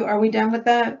into, are we done with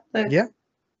that? Yeah.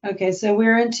 Okay, so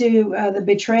we're into the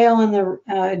betrayal and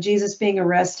the Jesus being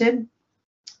arrested.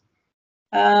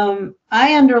 I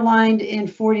underlined in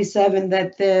 47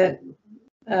 that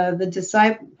the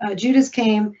disciple Judas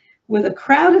came with a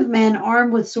crowd of men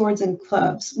armed with swords and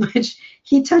clubs, which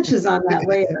he touches on that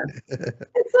later.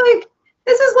 It's like,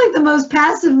 this is like the most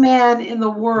passive man in the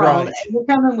world, Right. and you're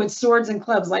coming with swords and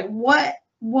clubs. Like, what?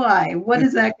 Why? What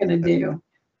is that going to do?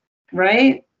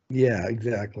 Right? Yeah,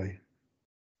 exactly.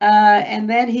 And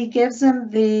then he gives him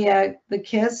the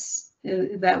kiss.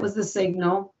 That was the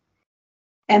signal.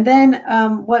 And then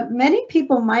what many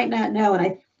people might not know,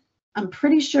 and I'm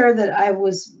pretty sure that I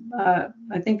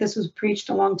think this was preached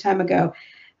a long time ago.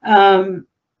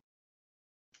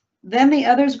 Then the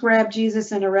others grabbed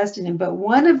Jesus and arrested him. But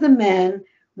one of the men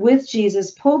with Jesus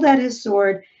pulled out his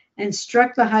sword and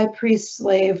struck the high priest's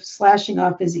slave, slashing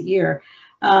off his ear.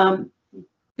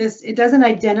 It doesn't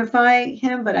identify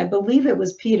him, but I believe it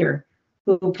was Peter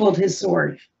who pulled his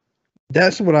sword.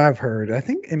 That's what I've heard. I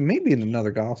think it may be in another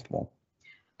gospel.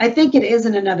 I think it is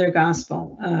in another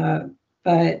gospel.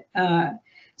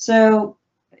 So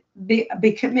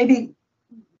maybe,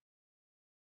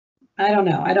 I don't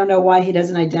know. I don't know why he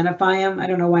doesn't identify him. I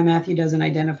don't know why Matthew doesn't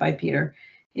identify Peter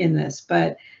in this.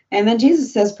 And then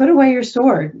Jesus says, put away your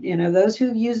sword. Those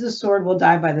who use the sword will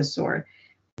die by the sword.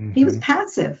 Mm-hmm. He was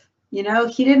passive. He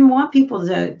didn't want people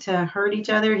to hurt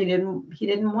each other. He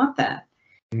didn't want that.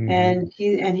 Mm-hmm.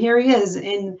 And here he is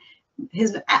in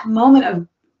his moment of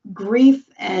grief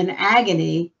and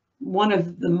agony. One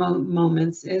of the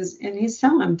moments is, and he's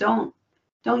telling him, don't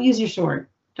use your sword.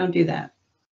 Don't do that.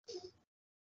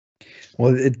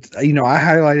 Well, I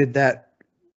highlighted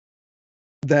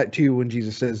that too when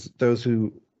Jesus says those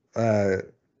who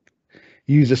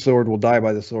use the sword will die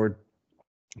by the sword.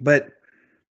 But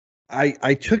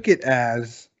I took it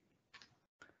as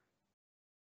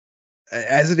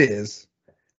it is,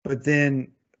 but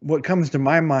then what comes to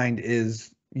my mind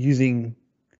is using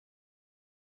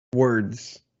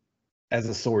words as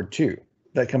a sword too.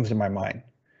 That comes to my mind.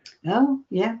 Oh,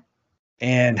 yeah.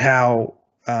 And how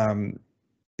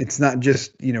it's not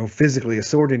just, physically a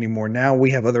sword anymore. Now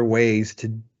we have other ways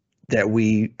that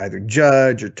we either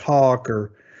judge or talk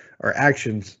or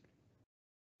actions.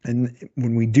 And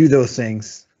when we do those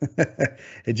things,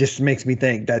 it just makes me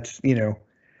think that's going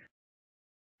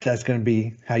to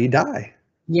be how you die.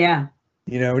 Yeah.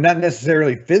 Not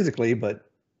necessarily physically,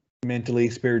 but mentally,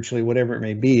 spiritually, whatever it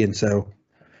may be. And so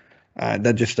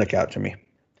that just stuck out to me.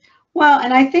 Well,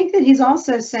 and I think that he's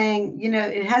also saying,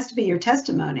 it has to be your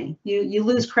testimony. You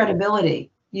lose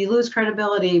credibility. You lose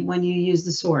credibility when you use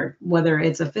the sword, whether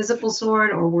it's a physical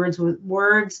sword or words with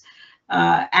words,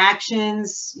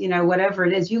 actions, whatever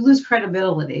it is. You lose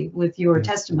credibility with your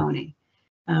testimony,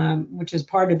 which is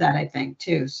part of that, I think,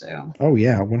 too. So. Oh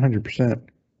yeah, 100%.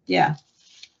 Yeah.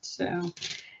 So.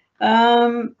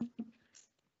 Um,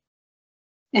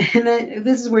 And then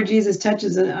this is where Jesus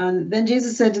touches on. Then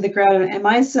Jesus said to the crowd, "Am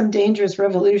I some dangerous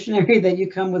revolutionary that you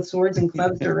come with swords and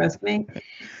clubs to arrest me?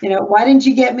 Why didn't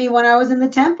you get me when I was in the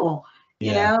temple?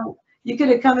 Yeah. You could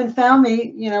have come and found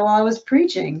me, while I was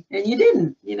preaching, and you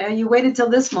didn't. You waited till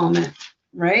this moment,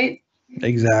 right?"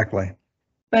 Exactly.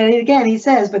 But again, he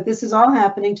says, "But this is all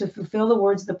happening to fulfill the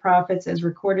words of the prophets as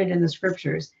recorded in the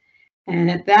scriptures."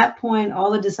 And at that point, all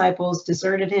the disciples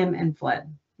deserted him and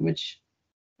fled, which,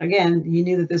 again, he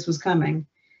knew that this was coming.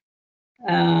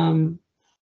 And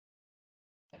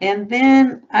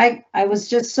then I was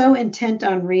just so intent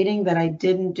on reading that I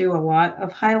didn't do a lot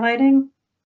of highlighting.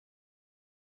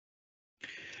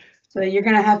 So you're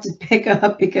going to have to pick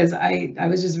up because I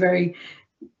was just very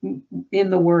in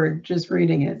the word, just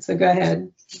reading it. So go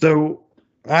ahead. So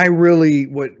I really,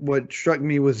 what struck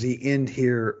me was the end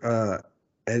here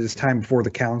at his time before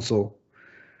the council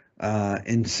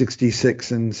in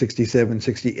 66 and 67,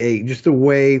 68, just the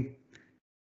way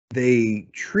they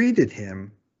treated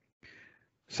him.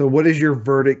 So what is your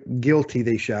verdict? Guilty,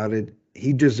 they shouted.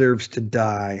 He deserves to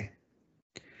die.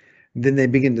 Then they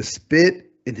begin to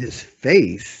spit in his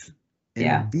face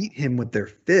and beat him with their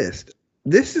fist.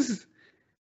 This is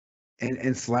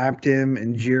and slapped him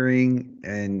and jeering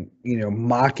and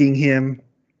mocking him.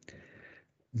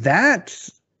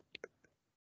 That's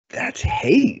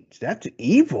hate. That's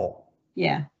evil.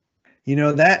 Yeah.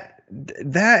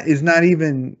 That is not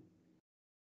even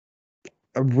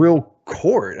a real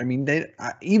court. I mean,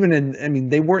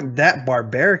 they weren't that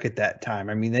barbaric at that time.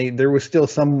 I mean, there was still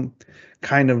some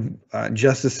kind of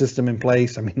justice system in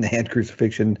place. I mean, they had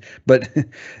crucifixion, but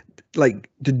like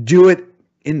to do it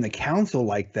in the council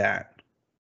like that,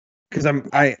 because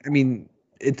I mean,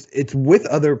 it's with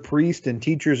other priests and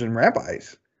teachers and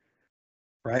rabbis,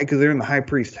 right? Because they're in the high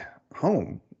priest's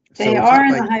home. They are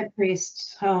in the high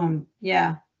priest's home.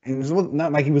 Yeah. And it was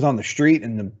not like he was on the street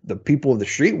and the people of the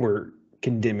street were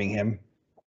condemning him.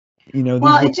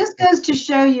 Well, it just goes to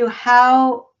show you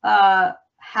how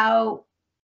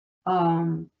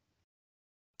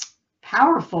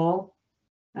powerful,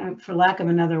 for lack of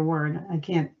another word, I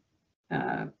can't.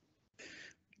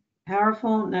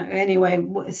 Powerful. No, anyway,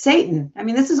 Satan. I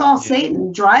mean, this is all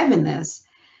Satan driving this.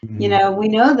 Mm-hmm. We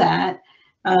know that,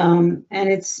 and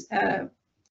it's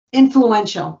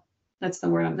influential. That's the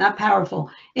word. Not powerful.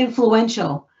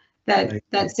 Influential.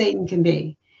 That Satan can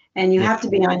be, and you have to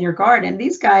be on your guard. And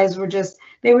these guys were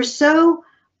they were so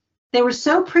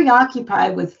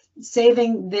preoccupied with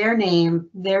saving their name,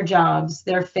 their jobs,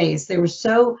 their face. They were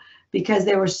so because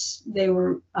they were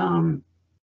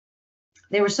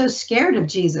so scared of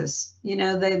Jesus.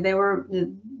 They were, they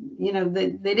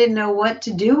didn't know what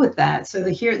to do with that. So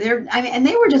and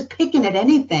they were just picking at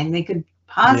anything they could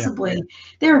possibly.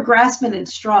 They were grasping at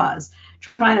straws,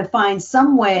 trying to find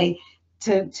some way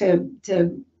to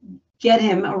get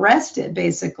him arrested,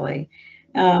 basically.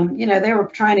 They were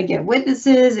trying to get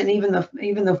witnesses, and even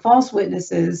the false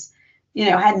witnesses,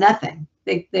 had nothing.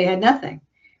 They had nothing.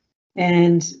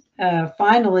 And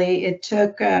finally, it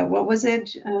took, what was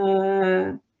it?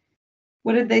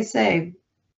 What did they say?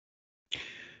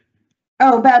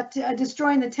 Oh, about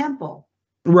destroying the temple.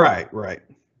 Right.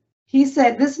 He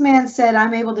said, this man said,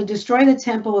 "I'm able to destroy the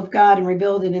temple of God and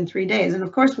rebuild it in 3 days." And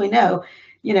of course, we know,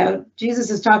 Jesus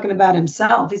is talking about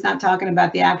himself. He's not talking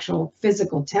about the actual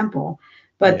physical temple,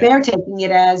 but they're taking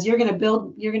it as you're going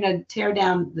to tear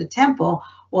down the temple.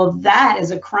 Well, that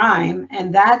is a crime,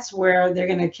 and that's where they're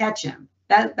going to catch him.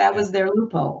 That was their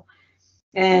loophole.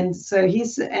 And so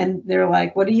and they're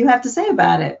like, "What do you have to say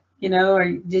about it? Or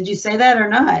did you say that or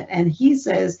not?" And he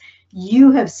says,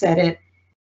 "You have said it.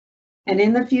 And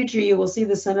in the future, you will see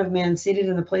the Son of Man seated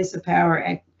in the place of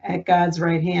power at God's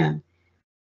right hand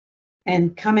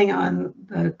and coming on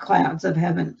the clouds of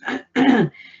heaven."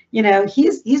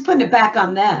 He's putting it back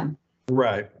on them.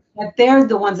 Right. That they're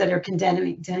the ones that are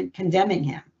condemning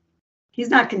him. He's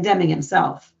not condemning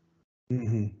himself.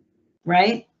 Mm-hmm.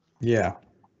 Right? Yeah.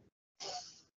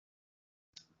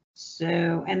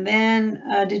 So, and then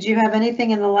did you have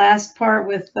anything in the last part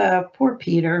with poor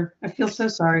Peter? I feel so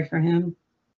sorry for him.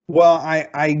 Well,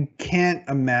 I can't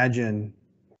imagine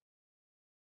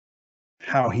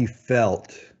how he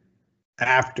felt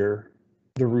after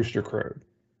the rooster crowed.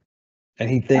 And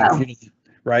he thinks,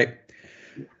 right?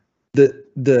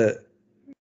 the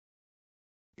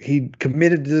he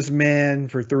committed to this man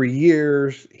for 3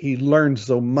 years. He learned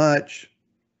so much.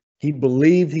 He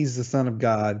believed he's the Son of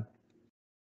God.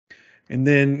 And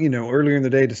then, earlier in the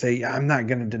day to say, yeah, I'm not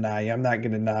going to deny you. I'm not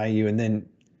going to deny you. And then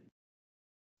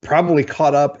probably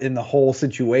caught up in the whole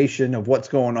situation of what's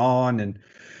going on and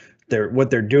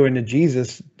what they're doing to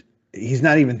Jesus. He's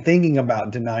not even thinking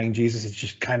about denying Jesus. It's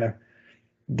just kind of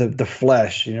the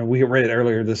flesh. We read it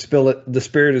earlier. The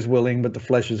spirit is willing, but the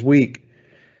flesh is weak.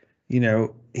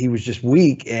 He was just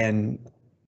weak, and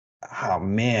oh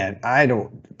man,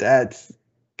 that's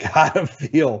gotta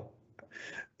feel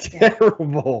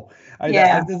terrible.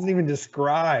 That doesn't even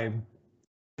describe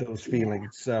those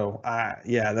feelings. So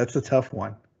that's a tough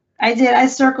one. I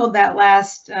circled that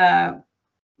last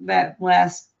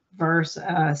verse,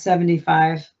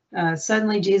 75.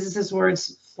 Suddenly Jesus'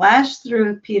 words flashed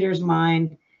through Peter's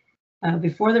mind.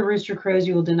 Before the rooster crows,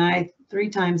 you will deny 3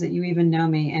 times that you even know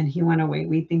me. And he went away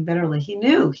weeping bitterly. He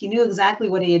knew exactly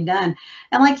what he had done.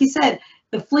 And like you said,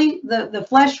 the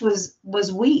flesh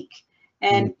was weak,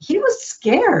 and he was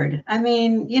scared. I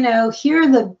mean, here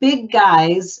the big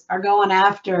guys are going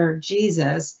after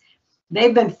Jesus.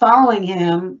 They've been following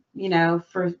him,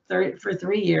 for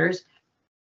 3 years.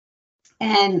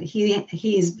 And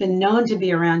he's been known to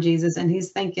be around Jesus, and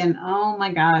he's thinking, oh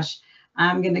my gosh,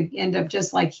 I'm going to end up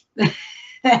just like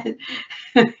that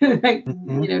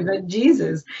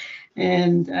Jesus.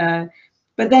 And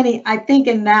but then I think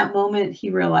in that moment he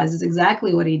realizes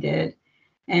exactly what he did,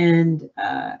 and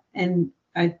I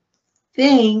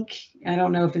think, I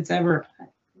don't know if it's ever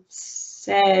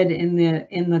said in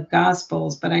the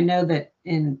Gospels, but I know that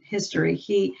in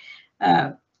history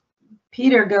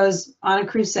Peter goes on a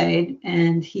crusade,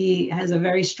 and he has a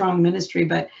very strong ministry,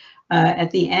 but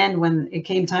at the end, when it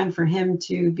came time for him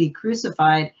to be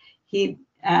crucified, he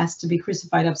asked to be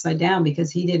crucified upside down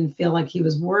because he didn't feel like he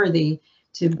was worthy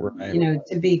to,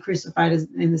 to be crucified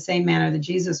in the same manner that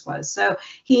Jesus was. So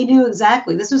he knew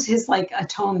exactly, this was his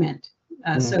atonement,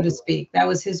 so to speak. That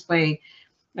was his way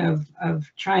of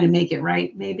trying to make it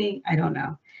right. Maybe, I don't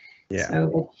know. Yeah.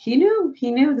 So he knew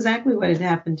exactly what had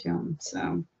happened to him.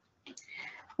 So.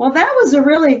 Well, that was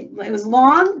it was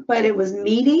long, but it was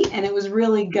meaty, and it was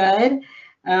really good,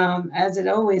 as it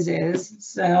always is.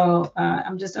 So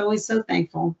I'm just always so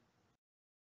thankful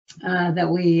that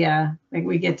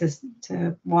we get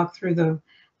to walk through the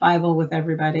Bible with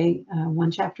everybody, one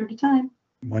chapter at a time.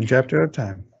 One chapter at a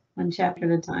time. One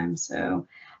chapter at a time. So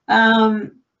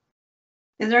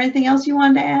is there anything else you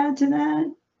wanted to add to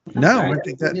that? I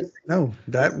think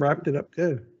that wrapped it up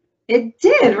good. It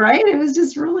did, right? It was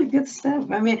just really good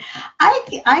stuff. I mean,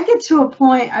 I get to a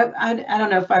point, I don't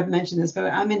know if I've mentioned this,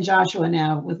 but I'm in Joshua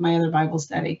now with my other Bible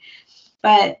study.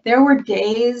 But there were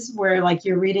days where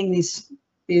you're reading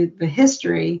the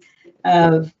history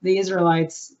of the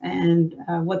Israelites and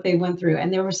what they went through.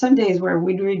 And there were some days where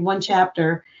we'd read one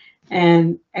chapter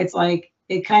and it's like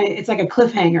a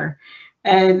cliffhanger.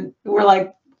 And we're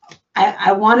like,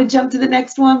 I want to jump to the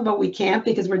next one, but we can't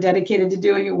because we're dedicated to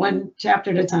doing it one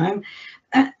chapter at a time.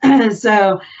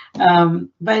 So,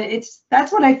 but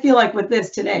that's what I feel like with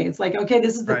this today. It's like, okay,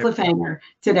 this is the cliffhanger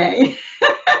today.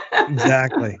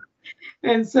 Exactly.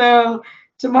 And so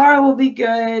tomorrow will be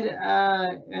good.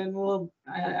 And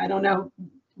I don't know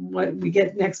what we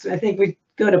get next. I think we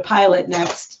go to Pilate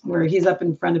next, where he's up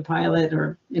in front of Pilate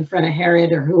or in front of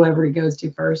Herod or whoever he goes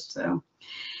to first. So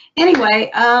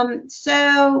anyway,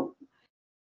 so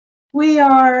we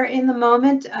are in the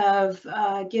moment of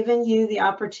giving you the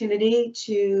opportunity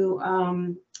to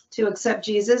accept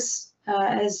Jesus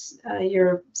as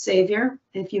your Savior.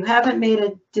 If you haven't made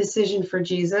a decision for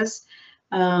Jesus,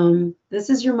 this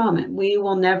is your moment. We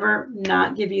will never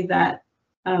not give you that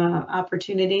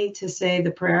opportunity to say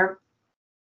the prayer.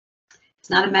 It's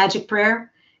not a magic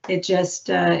prayer. It's just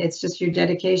your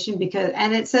dedication,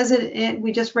 and it says it.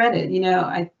 We just read it.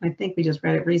 I think we just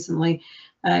read it recently.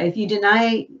 If you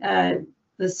deny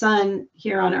the Son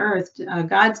here on earth,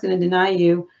 God's going to deny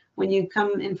you when you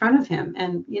come in front of him.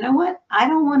 And you know what? I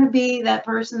don't want to be that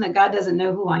person that God doesn't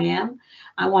know who I am.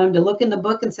 I want him to look in the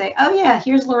book and say, oh yeah,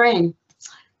 here's Lorraine.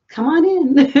 Come on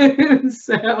in.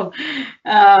 So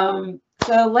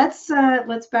let's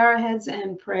bow our heads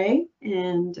and pray,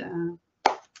 and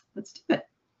let's do it.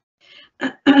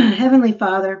 Heavenly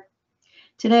Father,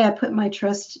 today I put my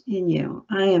trust in you.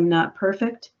 I am not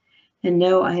perfect, and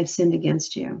know I have sinned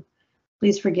against you.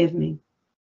 Please forgive me.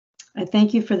 I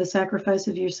thank you for the sacrifice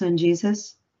of your Son,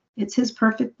 Jesus. It's his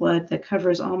perfect blood that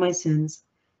covers all my sins,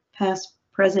 past,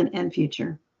 present, and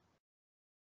future.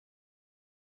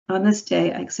 On this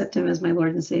day, I accept him as my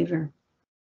Lord and Savior.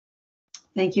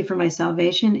 Thank you for my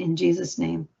salvation. In Jesus'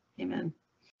 name, Amen.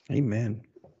 Amen.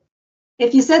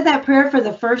 If you said that prayer for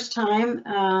the first time,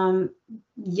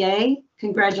 yay,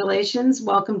 congratulations.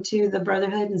 Welcome to the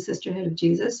Brotherhood and Sisterhood of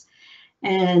Jesus.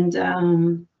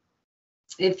 And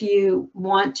if you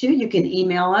want to, you can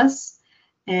email us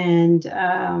and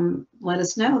let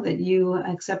us know that you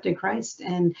accepted Christ.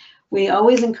 And we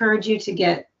always encourage you to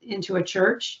get into a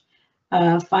church,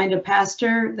 find a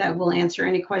pastor that will answer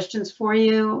any questions for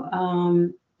you,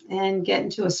 and get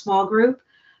into a small group.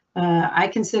 I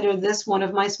consider this one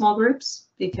of my small groups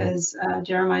because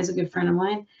Jeremiah is a good friend of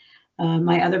mine.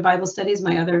 My other Bible studies,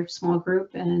 my other small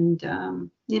group. And,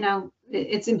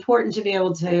 it's important to be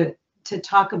able to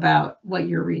talk about what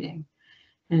you're reading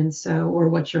and so, or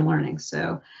what you're learning.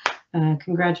 So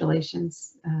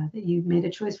congratulations that you made a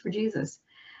choice for Jesus.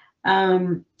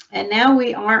 And now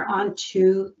we are on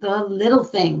to the little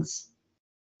things.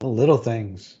 The little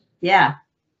things. Yeah.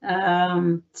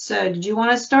 So did you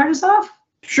want to start us off?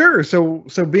 Sure. So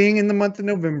being in the month of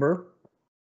November,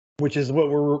 which is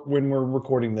when we're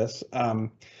recording this,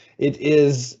 it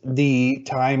is the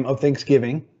time of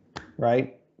Thanksgiving,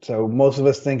 right? So most of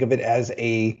us think of it as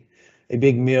a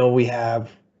big meal. We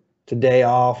have a day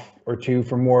off or two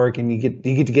from work, and you get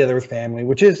together with family,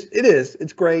 which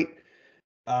it's great.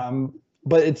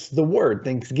 But it's the word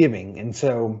Thanksgiving, and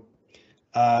so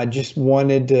just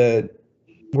wanted to.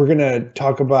 We're gonna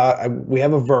talk about. We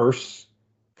have a verse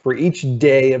for each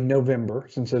day of November,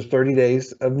 since there's 30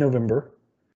 days of November.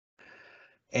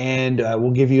 And we'll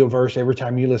give you a verse every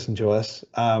time you listen to us.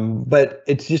 But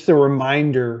it's just a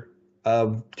reminder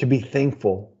to be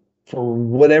thankful for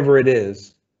whatever it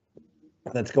is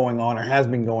that's going on or has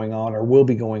been going on or will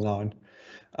be going on.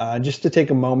 Just to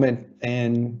take a moment,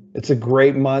 and it's a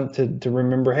great month to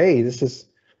remember, hey, this is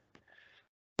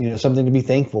something to be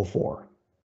thankful for.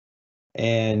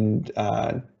 And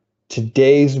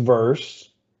today's verse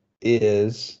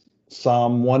is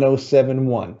Psalm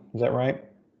 107:1. Is that right?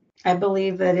 I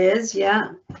believe it is.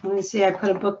 Yeah. Let me see. I put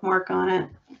a bookmark on it.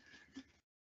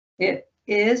 It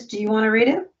is. Do you want to read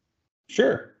it?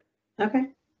 Sure. Okay.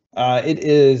 It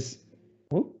is.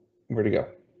 Where'd it go?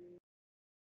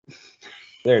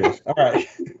 There it is. All right.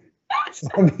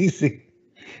 So easy.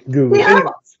 Google. Yeah,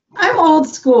 I'm old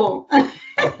school.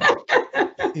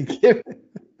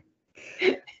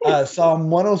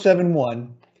 Psalm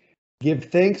 107:1.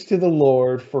 Give thanks to the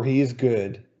Lord, for he is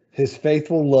good. His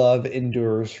faithful love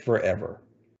endures forever.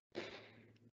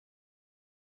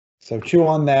 So chew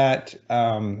on that.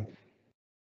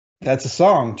 That's a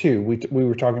song too. We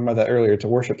were talking about that earlier. It's a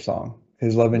worship song.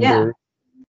 His love endures.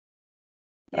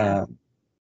 Yeah.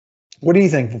 What are you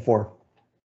thankful for?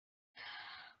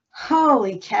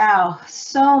 Holy cow.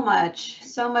 So much.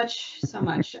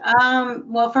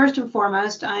 Well, first and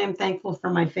foremost, I am thankful for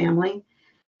my family.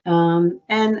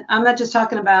 And I'm not just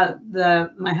talking about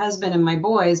my husband and my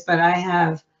boys, but I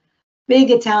have big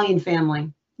Italian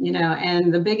family,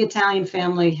 and the big Italian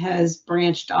family has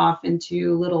branched off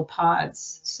into little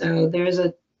pods. So there's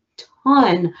a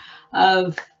ton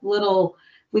of little,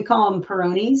 we call them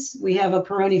Peronis. We have a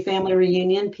Peroni family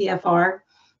reunion, PFR,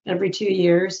 every 2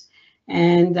 years.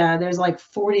 And there's like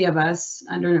 40 of us,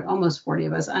 almost 40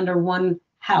 of us, under one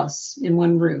house in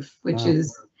one roof, which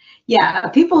is, yeah,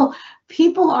 people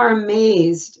are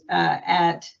amazed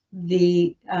at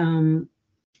the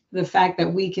fact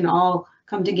that we can all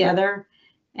come together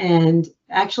and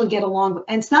actually get along.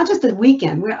 And it's not just a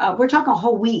weekend. We're talking a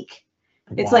whole week.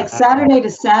 It's like Saturday to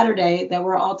Saturday that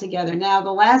we're all together. Now,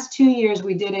 the last 2 years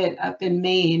we did it up in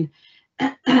Maine,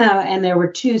 and there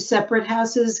were 2 separate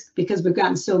houses because we've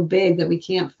gotten so big that we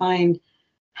can't find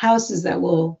houses that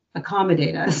will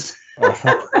accommodate us.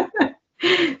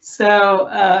 So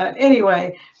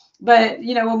anyway, but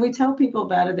when we tell people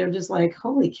about it, they're just like,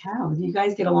 holy cow, you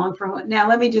guys get along for what? Now,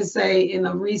 let me just say, in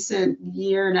the recent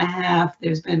year and a half,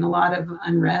 there's been a lot of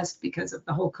unrest because of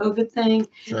the whole COVID thing.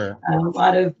 Sure. A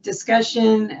lot of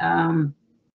discussion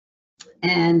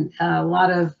and a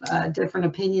lot of different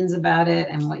opinions about it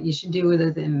and what you should do with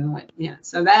it and what,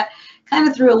 so that kind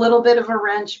of threw a little bit of a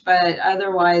wrench, but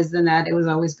otherwise than that, it was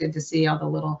always good to see all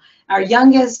the our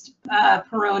youngest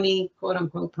Peroni, quote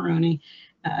unquote Peroni,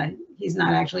 he's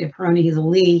not actually a Peroni, he's a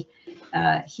Lee.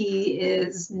 He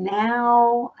is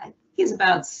now, I think he's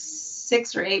about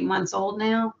 6 or 8 months old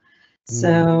now.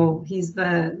 So he's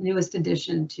the newest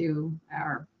addition to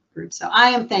our group. So I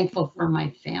am thankful for my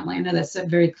family. I know that's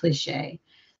very cliche.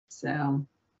 So.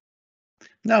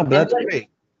 No, but that's great.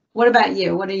 What about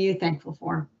you? What are you thankful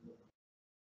for?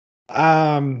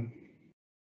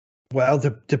 Well,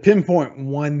 to pinpoint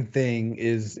one thing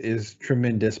is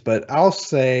tremendous, but I'll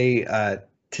say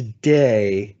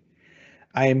today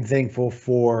I am thankful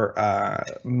for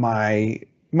my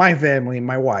my family,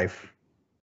 my wife.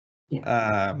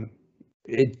 Yeah.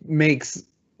 It makes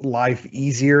life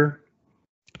easier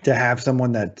to have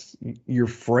someone that's your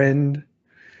friend,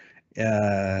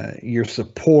 your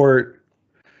support,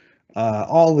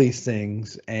 all these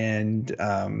things. And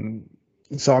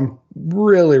so I'm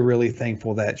really, really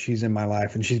thankful that she's in my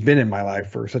life, and she's been in my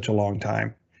life for such a long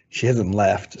time. She hasn't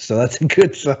left, so that's a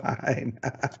good sign.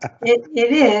 It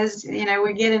is,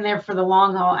 we're getting there for the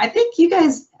long haul. I think you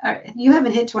guys you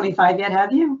haven't hit 25 yet,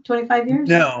 have you? 25 years?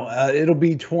 No, it'll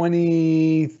be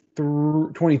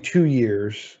 22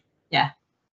 years. Yeah.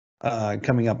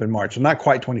 Coming up in March. I'm not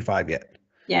quite 25 yet.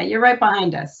 Yeah, you're right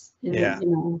behind us. Yeah.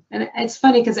 And it's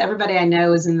funny because everybody I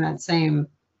know is in that same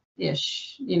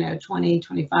ish, 20,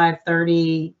 25,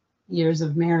 30 years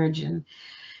of marriage. And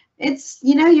it's,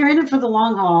 you're in it for the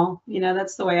long haul.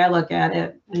 That's the way I look at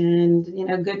it. And,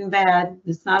 good and bad.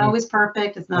 It's not always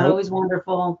perfect. It's not always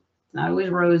wonderful. It's not always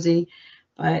rosy.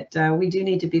 But we do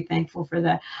need to be thankful for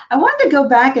that. I wanted to go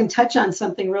back and touch on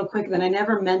something real quick that I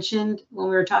never mentioned when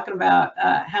we were talking about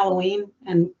Halloween,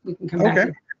 and we can come back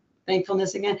to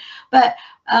thankfulness again. But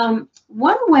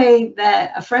one way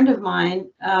that a friend of mine,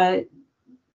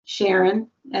 Sharon,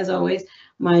 as always,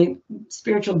 my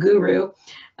spiritual guru,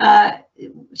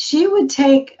 she would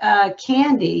take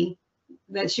candy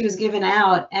that she was giving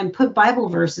out and put Bible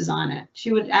verses on it.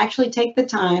 She would actually take the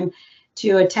time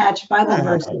to attach Bible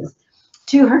verses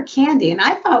to her candy. And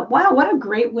I thought, wow, what a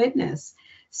great witness.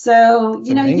 So,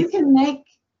 you can make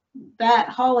that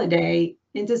holiday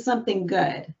into something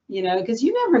good, because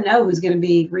you never know who's going to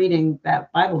be reading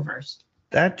that Bible verse.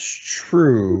 That's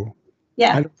true.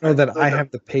 Yeah. I don't know that I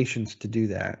have the patience to do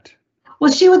that.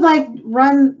 Well, she would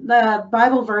run the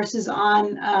Bible verses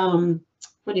on,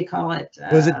 what do you call it?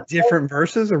 Was it different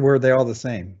verses, or were they all the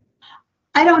same?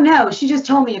 I don't know. She just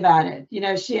told me about it.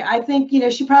 I think,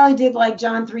 she probably did like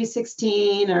John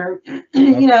 3:16 or,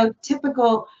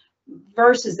 typical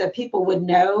verses that people would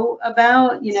know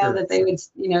about, Sure. that they would,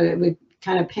 it would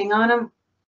kind of ping on them.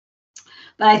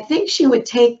 But I think she would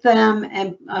take them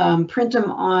and print them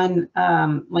on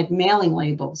like mailing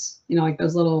labels, like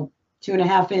those little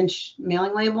 2.5-inch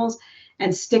mailing labels,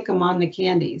 and stick them on the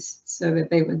candies so that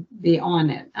they would be on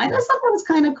it. I just thought that was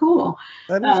kind of cool.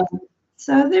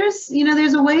 So there's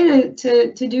a way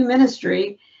to do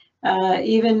ministry,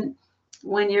 even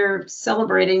when you're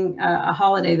celebrating a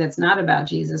holiday that's not about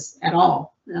Jesus at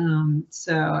all. And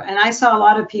I saw a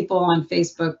lot of people on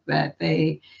Facebook that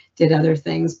they did other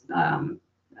things.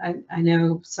 I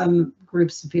know some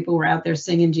groups of people were out there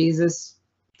singing Jesus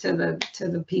to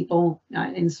the people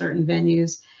in certain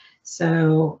venues.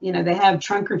 So, they have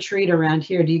trunk or treat around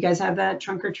here. Do you guys have that,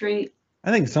 trunk or treat?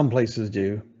 I think some places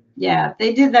do. Yeah,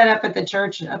 they did that up at the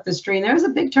church up the street. And there was a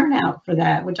big turnout for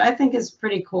that, which I think is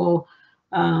pretty cool.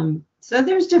 So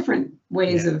there's different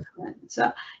ways of,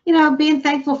 being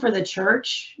thankful for the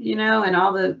church, and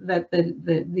all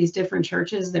these different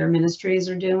churches, their ministries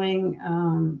are doing.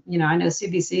 I know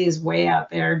CBC is way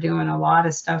out there doing a lot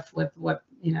of stuff with what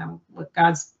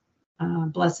God's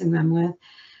blessing them with.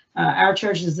 Our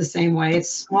church is the same way. It's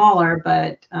smaller,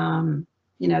 but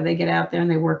they get out there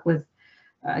and they work with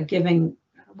giving.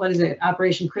 What is it?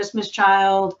 Operation Christmas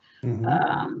Child.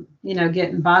 Mm-hmm.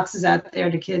 Getting boxes out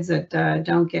there to kids that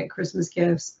don't get Christmas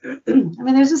gifts. I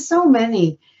mean, there's just so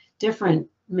many different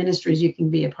ministries you can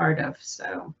be a part of.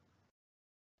 So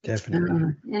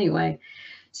definitely. Anyway,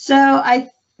 so I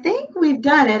think we've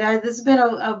done it. This has been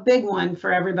a big one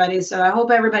for everybody. So I hope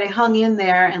everybody hung in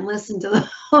there and listened to the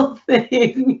whole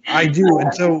thing. I do.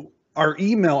 And so our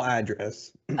email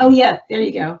address. Oh, yeah. There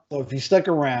you go. So if you stuck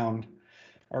around,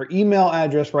 our email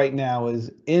address right now is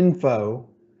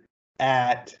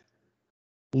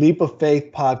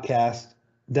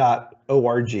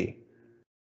info@leapoffaithpodcast.org.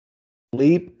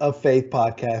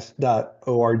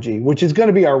 leapoffaithpodcast.org, which is going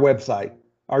to be our website,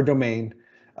 our domain.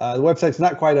 The website's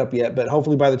not quite up yet, but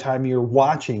hopefully by the time you're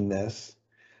watching this,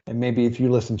 and maybe if you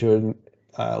listen to it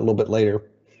a little bit later,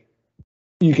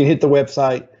 you can hit the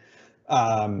website.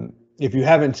 If you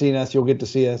haven't seen us, you'll get to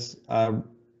see us.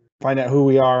 Find out who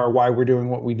we are, why we're doing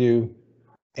what we do,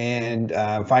 and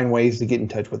find ways to get in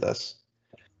touch with us.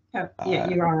 Oh, yeah,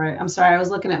 you're all right. I'm sorry. I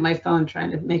was looking at my phone trying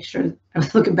to make sure. I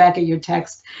was looking back at your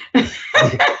text.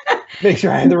 Make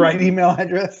sure I have the right email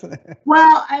address.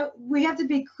 Well, we have to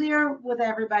be clear with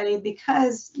everybody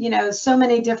because, so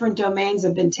many different domains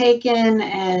have been taken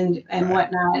and right.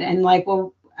 Whatnot. And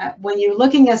when you're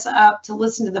looking us up to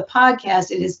listen to the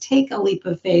podcast, it is Take a Leap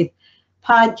of Faith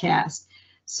podcast.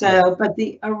 So, but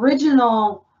the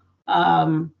original,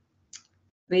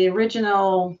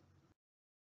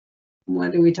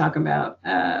 what do we talk about?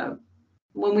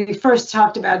 When we first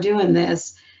talked about doing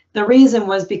this, the reason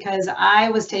was because I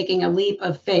was taking a leap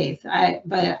of faith.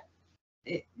 So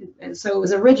it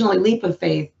was originally Leap of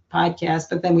Faith podcast,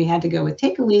 but then we had to go with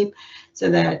Take a Leap so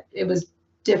that it was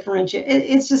differentiate.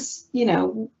 It's just,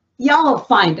 y'all will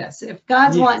find us. If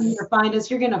God's wanting you to find us,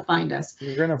 you're going to find us.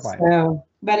 You're going to find us.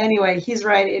 But anyway, he's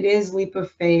right. It is Leap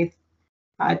of Faith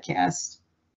podcast.org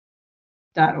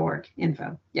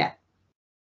info. Yeah.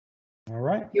 All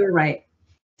right. You're right.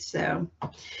 So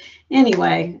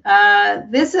anyway,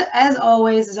 this, as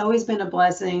always, has always been a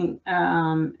blessing.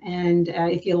 And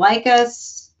if you like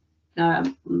us,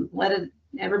 let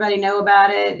everybody know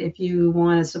about it. If you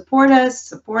want to support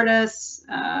us.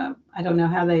 I don't know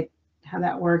how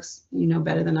that works. You know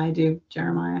better than I do,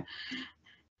 Jeremiah.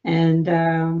 And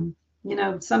and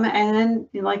then,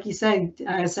 like you said,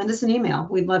 send us an email.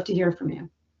 We'd love to hear from you.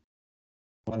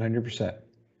 100%.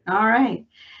 All right.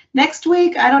 Next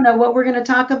week, I don't know what we're going to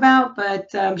talk about,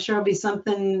 but I'm sure it'll be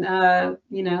something,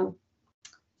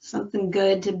 something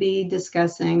good to be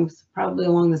discussing, probably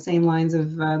along the same lines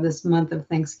of this month of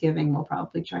Thanksgiving. We'll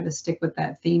probably try to stick with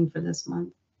that theme for this month.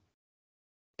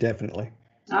 Definitely.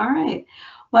 All right.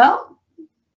 Well,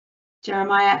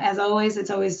 Jeremiah, as always, it's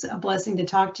always a blessing to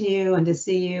talk to you and to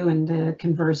see you and to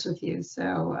converse with you.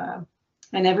 So,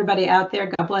 and everybody out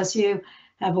there, God bless you.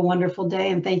 Have a wonderful day,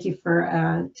 and thank you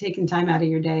for taking time out of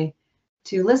your day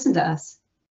to listen to us.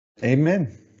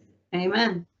 Amen.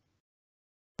 Amen.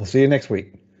 We'll see you next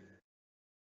week.